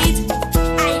took it.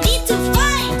 I need to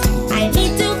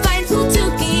find who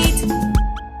took it.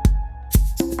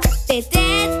 The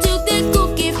dad took the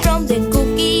cookie from the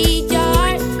cookie jar.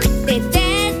 The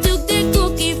dad took the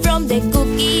cookie from the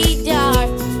cookie jar.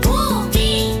 Who? Me,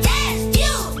 yes,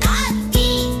 you, not me,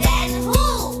 then who?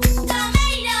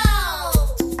 Tomato!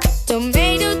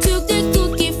 Tomato took the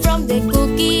cookie from the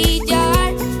cookie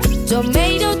jar.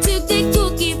 Tomato took the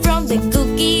cookie from the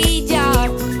cookie jar.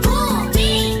 Who? Me,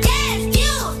 yes,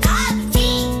 you, not me,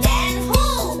 then who?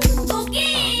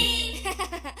 Cookie!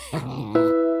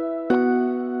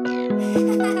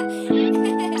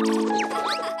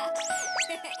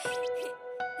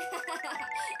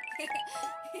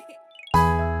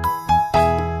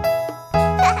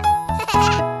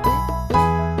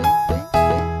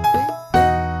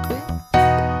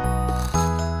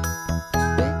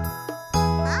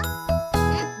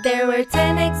 There were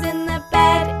 10 eggs in the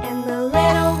bed, and the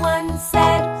little one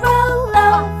said, roll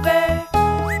over,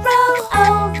 roll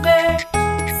over.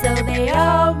 So they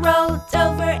all rolled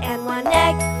over, and one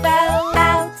egg fell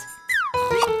out.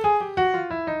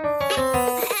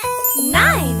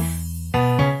 9!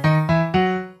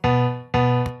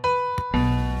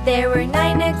 There were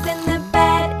 9 eggs in the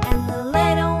bed, and the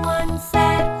little one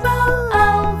said, roll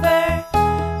over,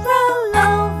 roll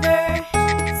over.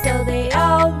 So they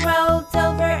all rolled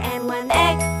over, and one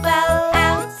egg fell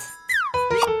out.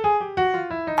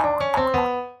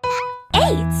 8!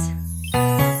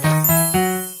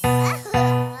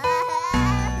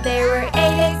 There were 8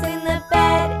 eggs in the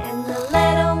bed, and the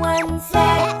little one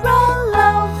said, roll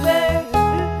over,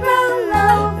 roll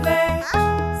over.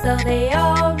 So they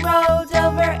all rolled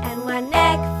over, and one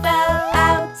egg fell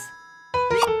out.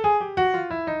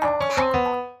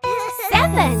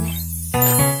 7!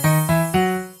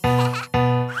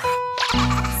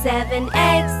 7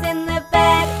 eggs in the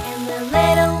bed, and the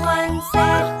little one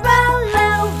said, roll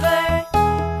over,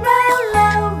 roll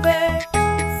over.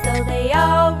 So they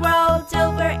all rolled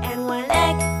over, and one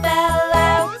egg fell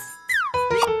out.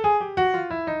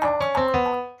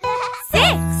 6!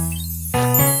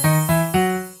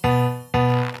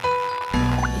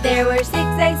 There were 6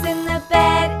 eggs in the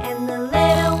bed, and the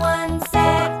little one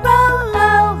said, roll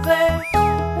over,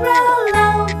 roll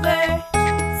over.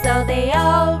 So they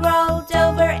all rolled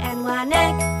over, and one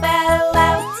egg fell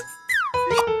out.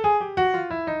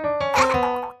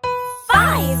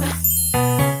 5!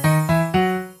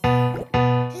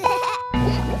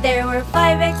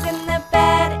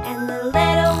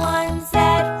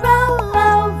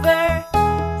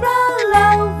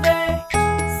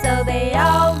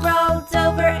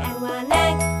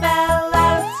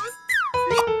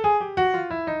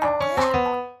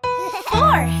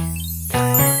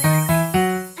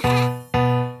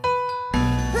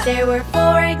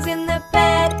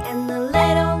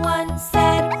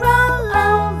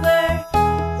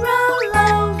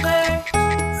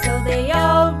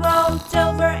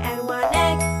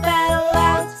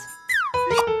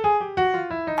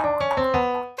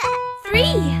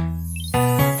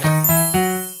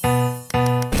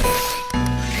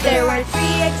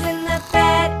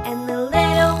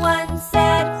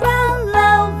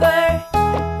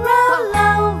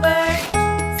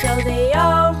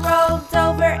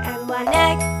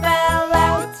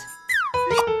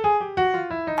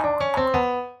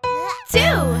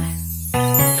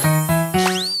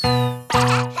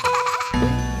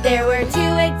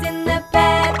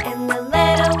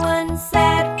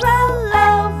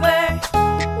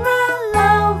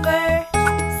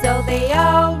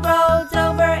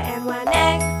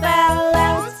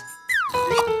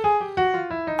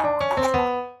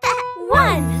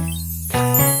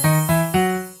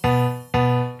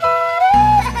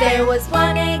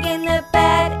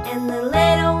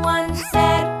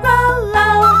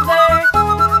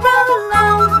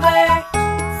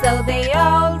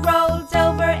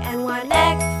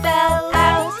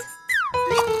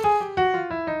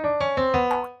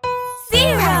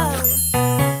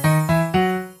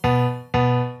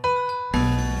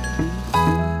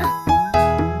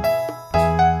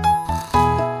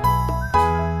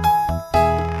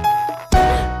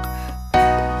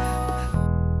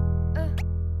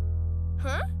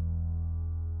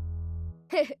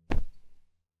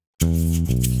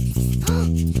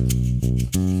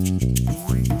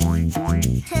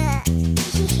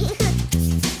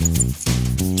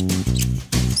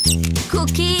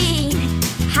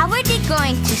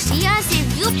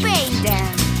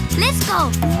 Wow!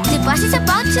 The bus is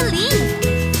about to leave.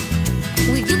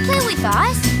 Will you play with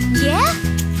us? Yeah?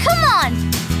 Come on!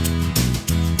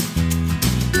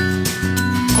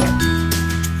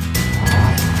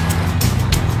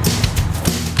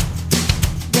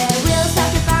 The wheels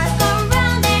of the bus go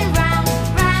round and round,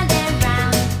 round and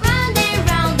round, round and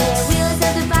round. The wheels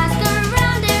of the bus go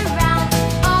round and round,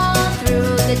 all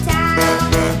through the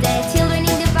town. The children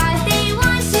in the bus, they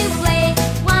want to play,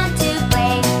 want to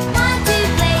play, want to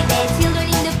play. The children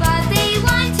in the bus, they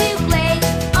want to play,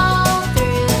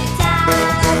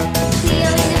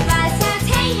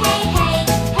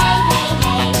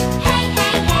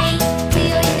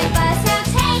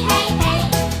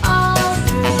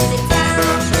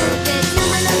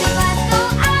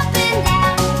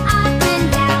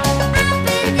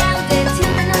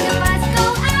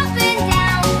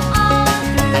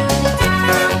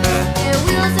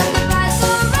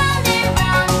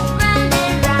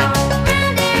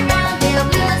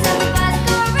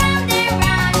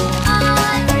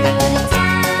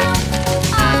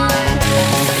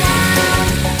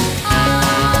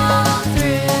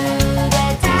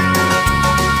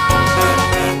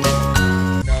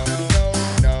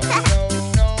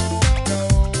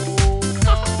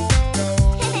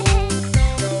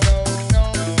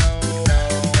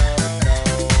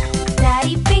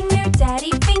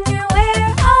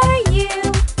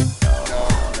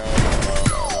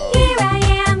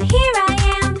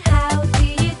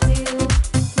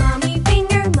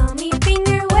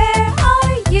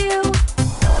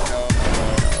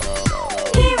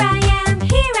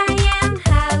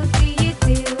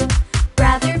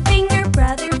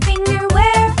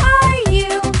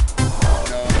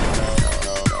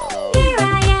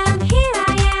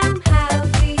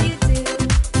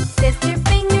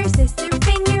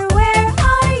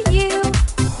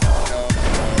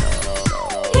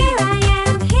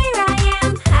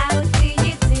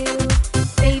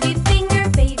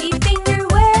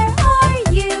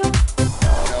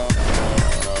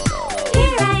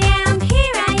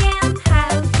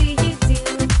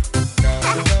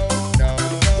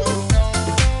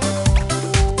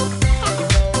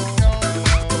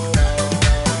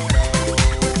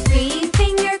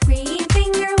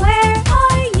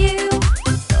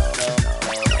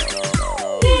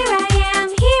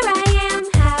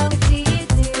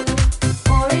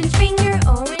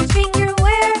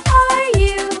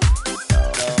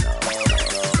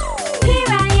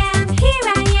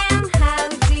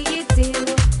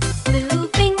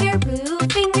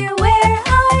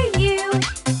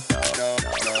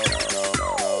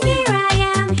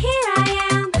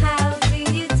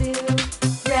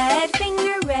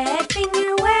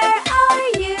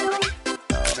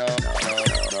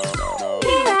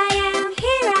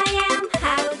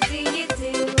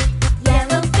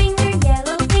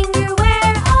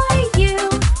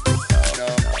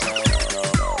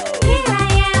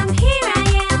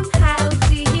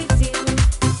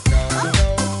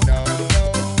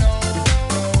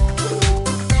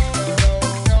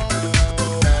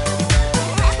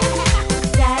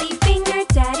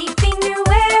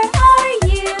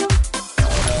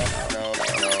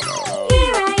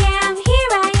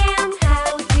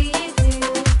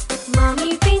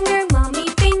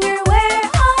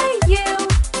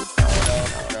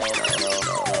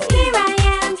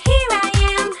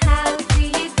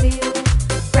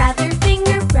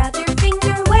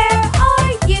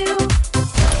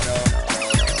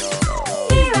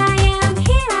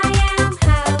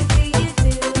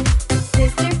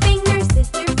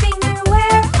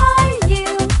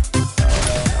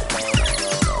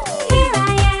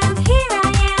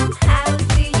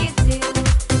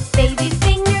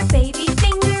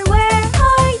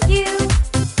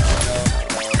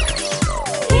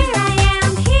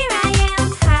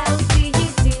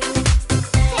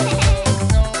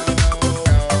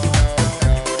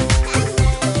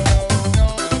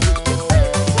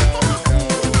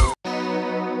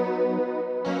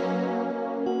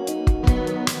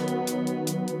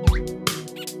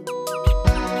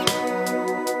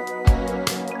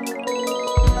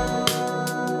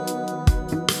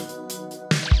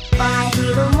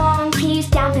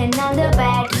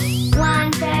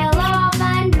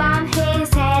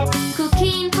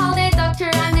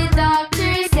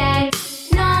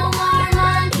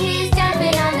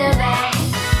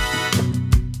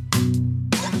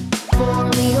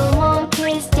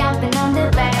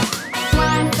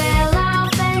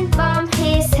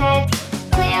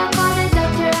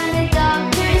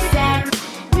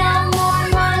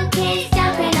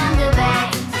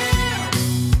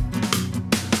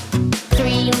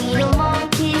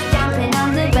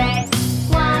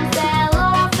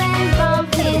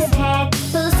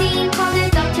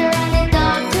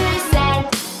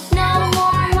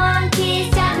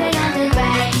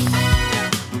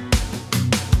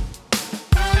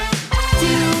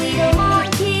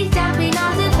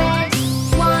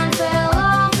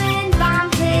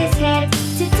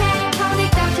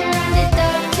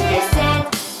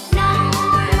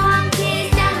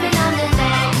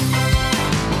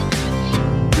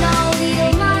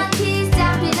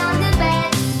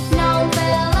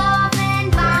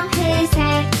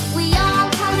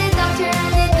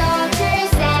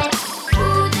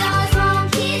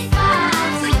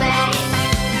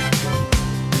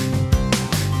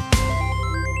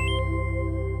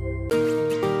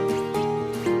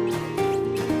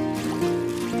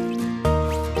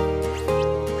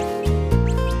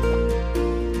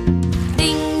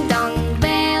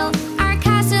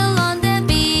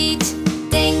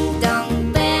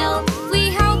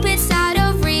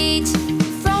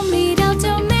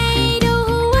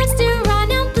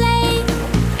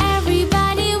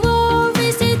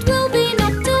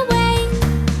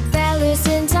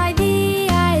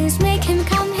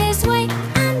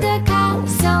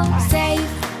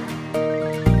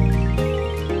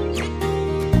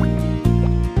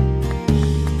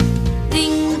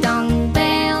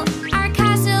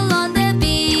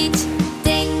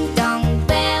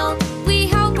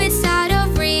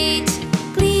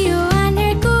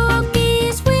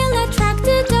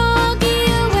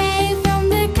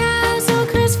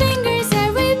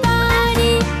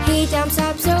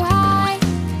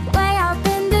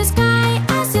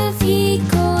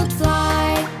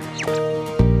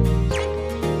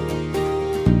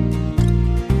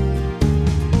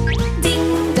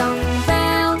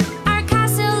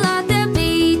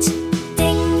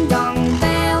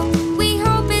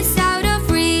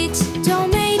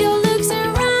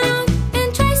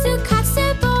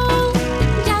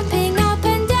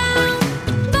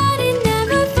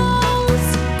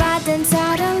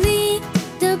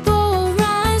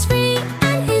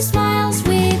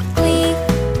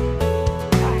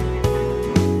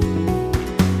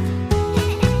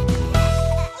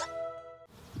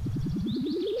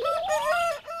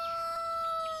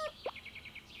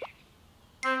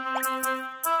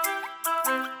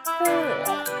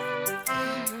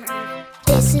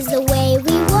 This is the way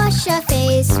we wash our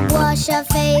face, wash our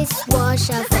face, wash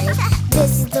our face.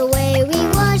 This is the way we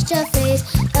wash our face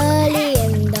early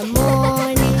in the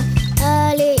morning,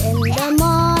 early in the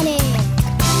morning.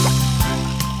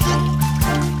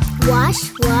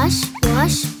 Wash, wash,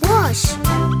 wash, wash.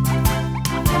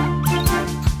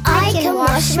 I can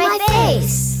wash my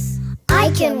face.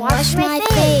 I can wash my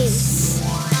face.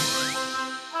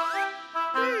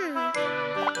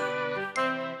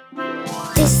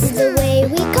 This is the way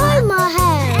we comb our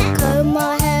hair, comb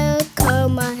our hair,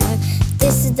 comb our hair.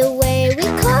 This is the way we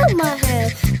comb our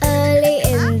hair early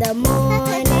in the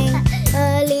morning,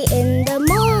 early in the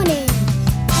morning.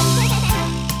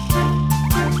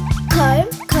 Comb,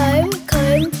 comb,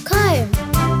 comb, comb.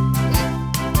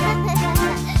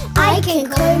 I can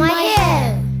comb my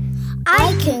hair.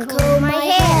 I can comb my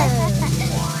hair.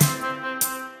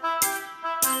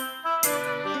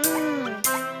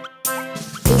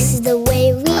 This is the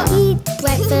way we eat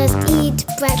breakfast, eat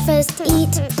breakfast,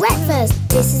 eat breakfast.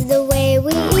 This is the way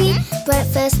we eat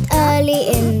breakfast early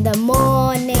in the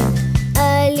morning,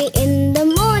 early in the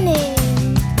morning.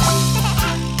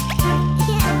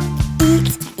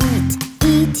 Eat, eat,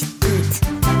 eat, eat.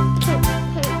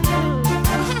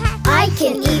 I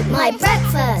can eat my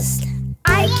breakfast.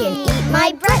 I can eat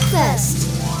my breakfast.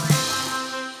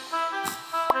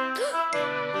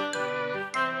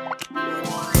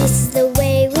 This is the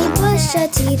way we brush our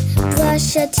teeth,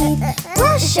 brush our teeth,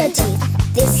 brush our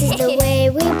teeth. This is the way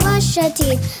we brush our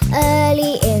teeth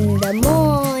early in the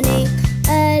morning,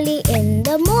 early in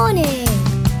the morning.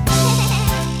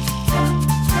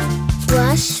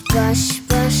 Brush, brush,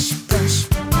 brush, brush.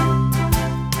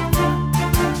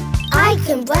 I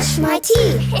can brush my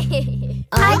teeth.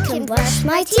 I can brush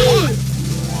my teeth.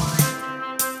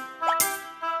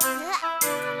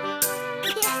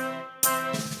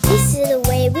 This is the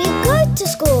way we go to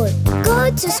school, go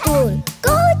to school,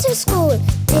 go to school.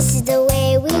 This is the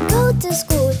way we go to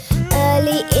school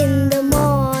early in the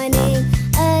morning,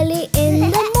 early in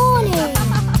the morning.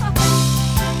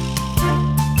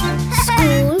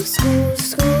 School, school,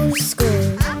 school,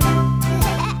 school.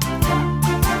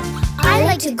 I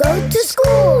like to go to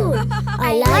school.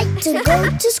 I like to go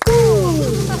to school.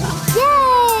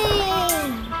 Yay!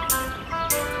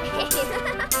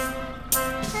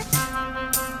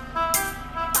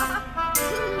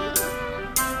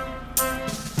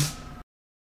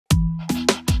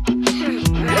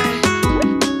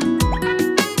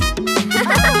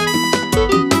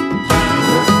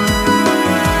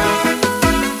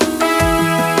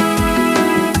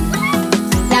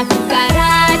 La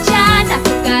cucaracha,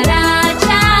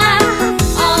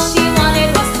 all she wanted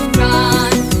was to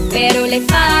run, pero le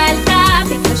falta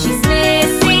because she's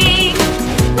missing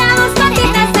las dos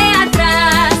patitas de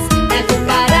atrás. La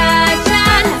cucaracha,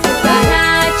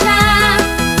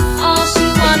 all she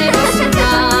wanted was to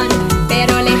run,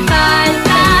 pero le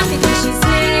falta because she's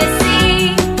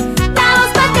missing las dos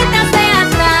patitas de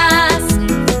atrás.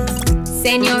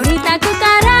 Señorita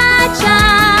cucaracha,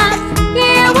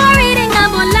 you're worried in la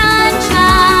avalancha,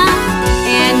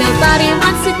 and nobody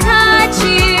wants to touch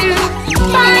you.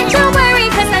 But don't worry,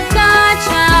 cause I've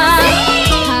gotcha.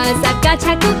 Cause I've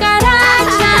gotcha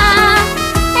cucaracha,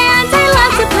 and I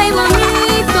love to play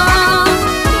bonito.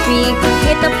 We can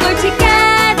hit the floor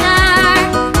together,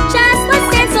 just let's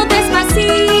dance so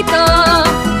despacito.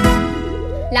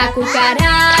 La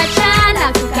cucaracha,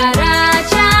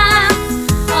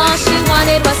 all she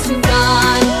wanted was to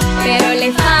run, pero le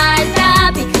falta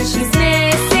because she's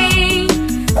missing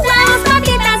las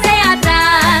patitas de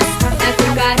atrás. La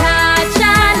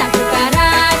cucaracha,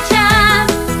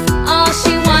 all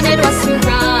she wanted was to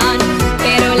run,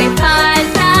 pero le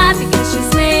falta because she's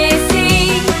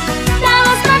missing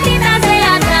las patitas de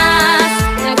atrás.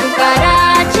 La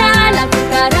cucaracha,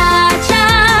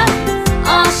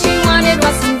 all she wanted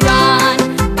was to run,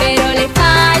 pero le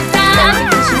falta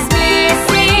because she's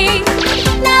missing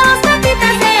las patitas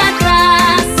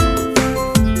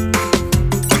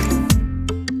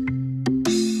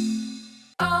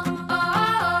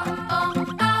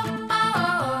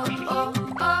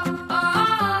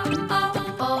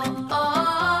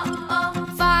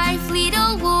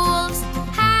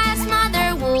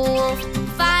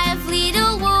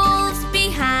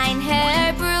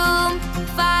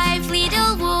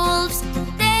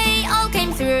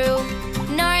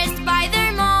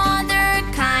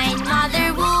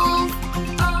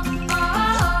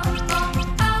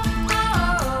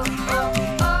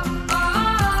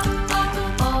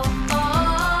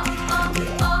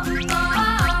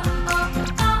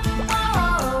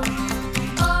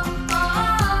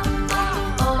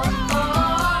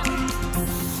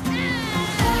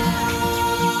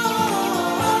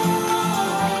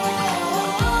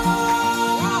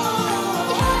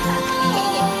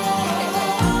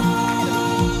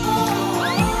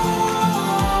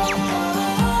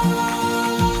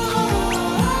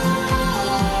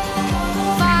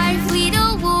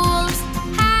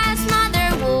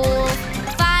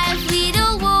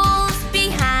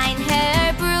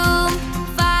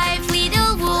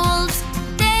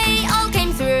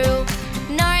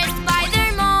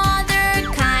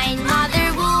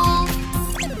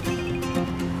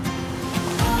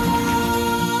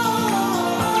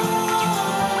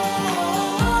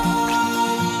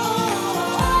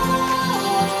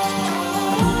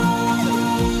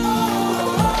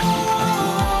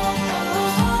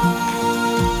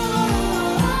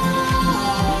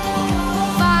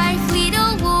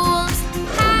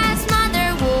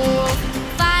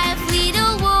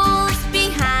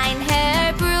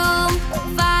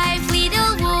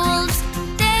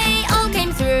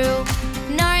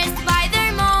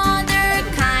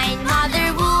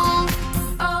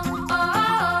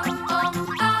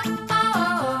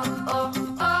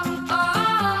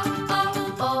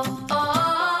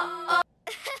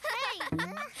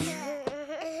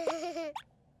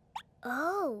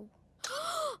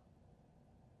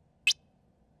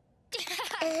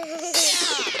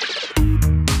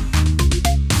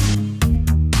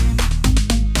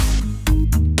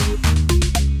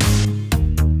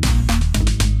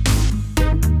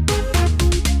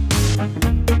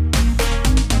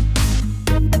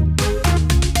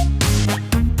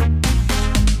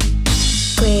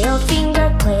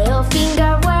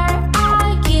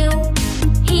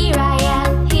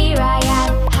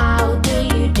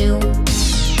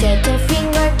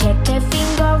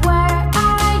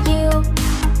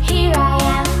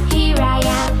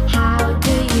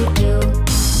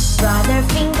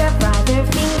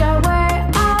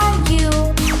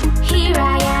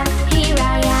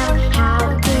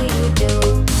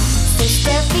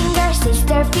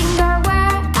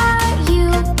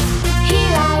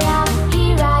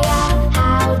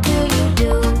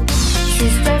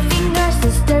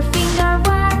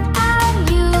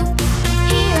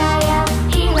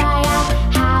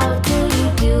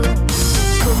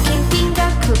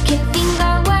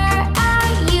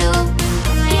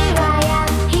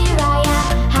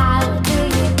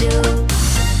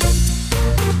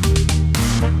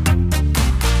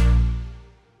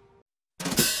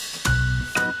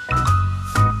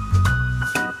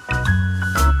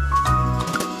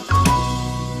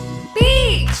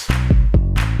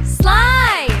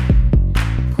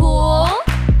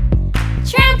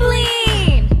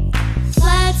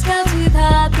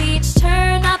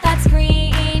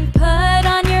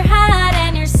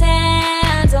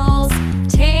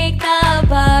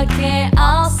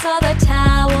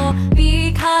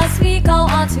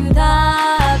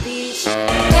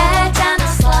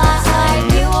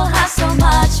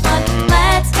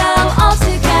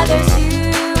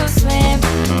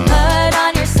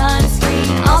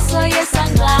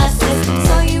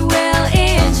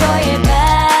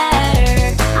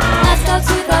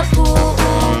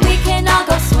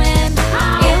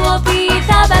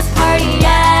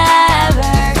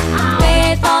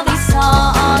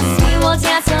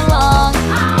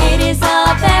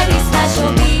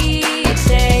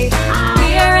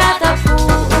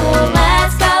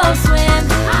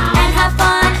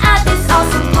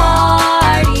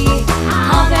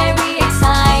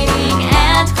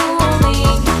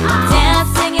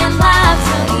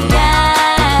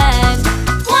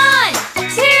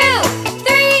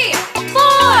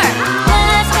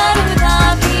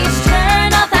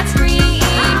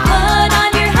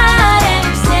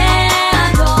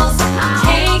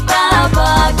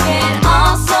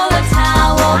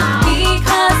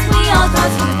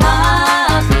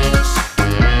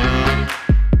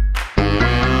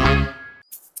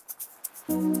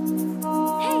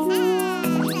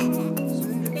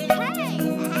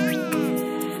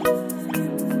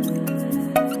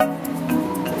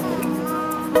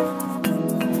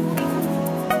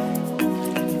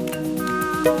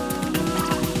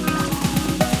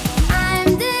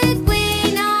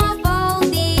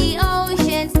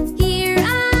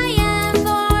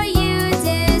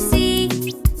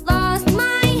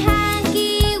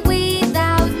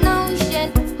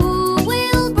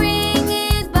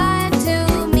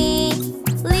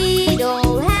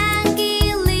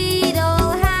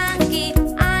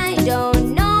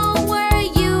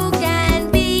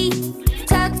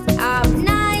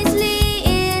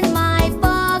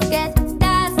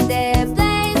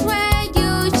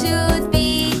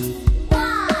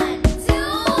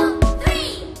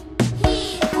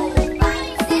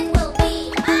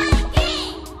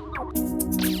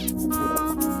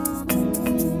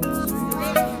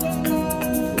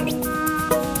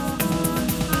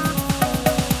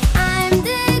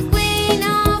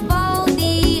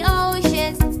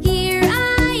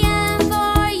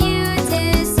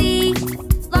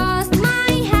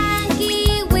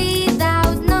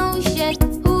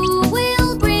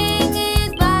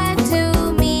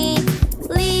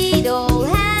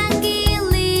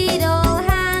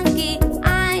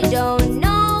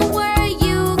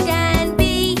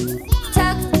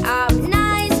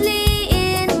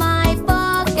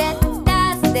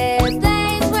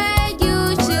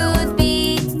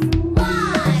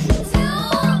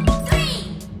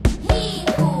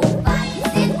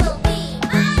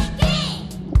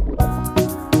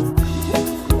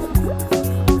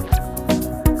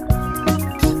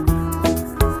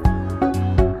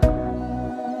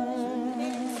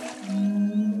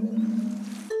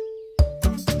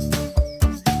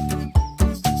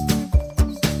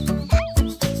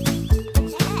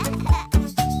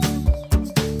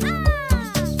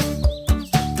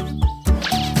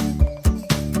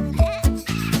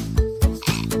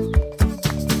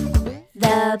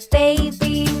The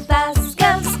baby bus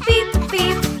goes beep,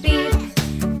 beep, beep.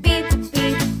 Beep,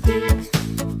 beep, beep.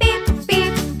 Beep,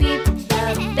 beep, beep. The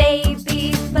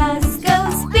baby bus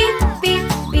goes beep, beep,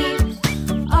 beep.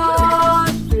 All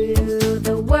through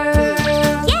the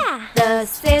world. Yeah! The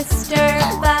sister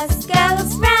bus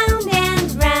goes round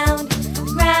and round,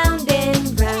 round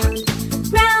and round,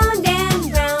 round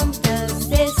and round. The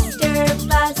sister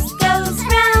bus goes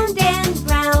round and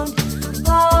round,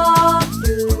 all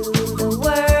through the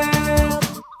world.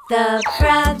 The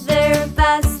brother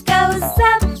bus goes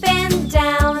up and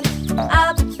down,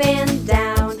 up and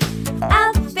down,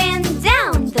 up and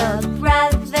down. The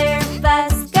brother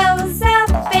bus goes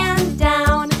up and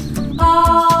down,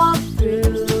 all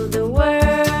through the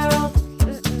world.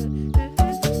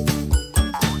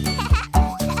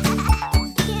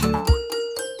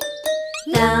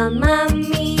 The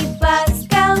mummy bus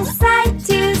goes side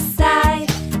to side,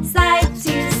 side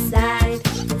to side,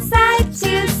 side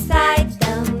to side.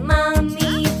 The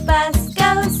mummy bus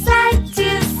goes side to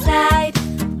side,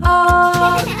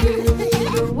 all through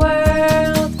the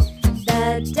world. The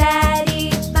daddy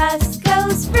bus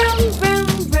goes vroom, vroom,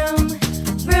 vroom,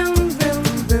 vroom, vroom,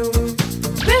 vroom,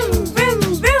 vroom, vroom,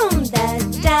 vroom. The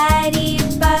daddy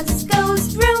bus goes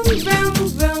vroom, vroom,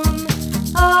 vroom,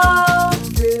 all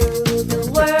through the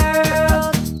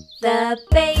world. The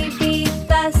baby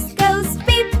bus goes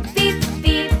beep, beep,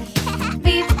 beep,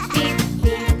 beep, beep,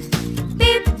 beep,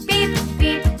 beep, beep,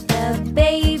 beep. The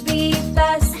baby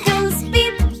bus goes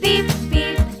beep, beep,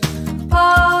 beep,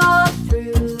 all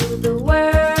through the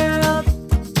world.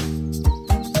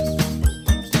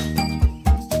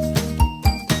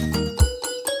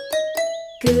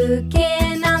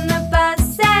 Cuquin on the bus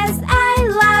says, I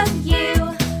love you,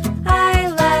 I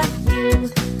love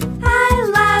you, I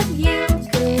love you.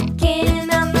 Cuquin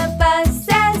on the bus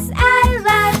says, I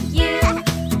love you,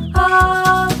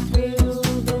 all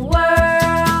through the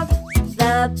world.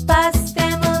 The bus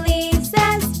family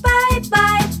says, bye,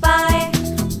 bye, bye,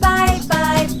 bye,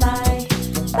 bye, bye,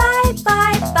 bye,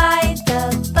 bye, bye. The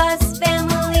bus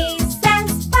family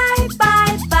says, bye,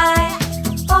 bye, bye,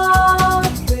 all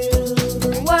through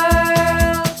the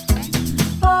world,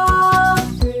 all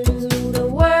through the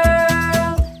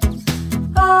world,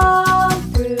 all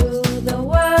through the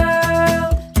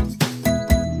world.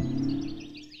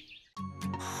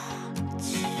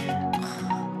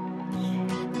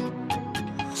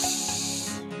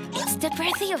 It's the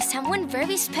birthday of someone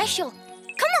very special.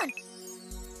 Come on!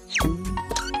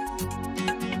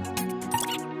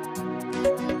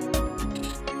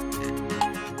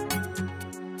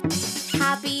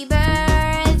 Happy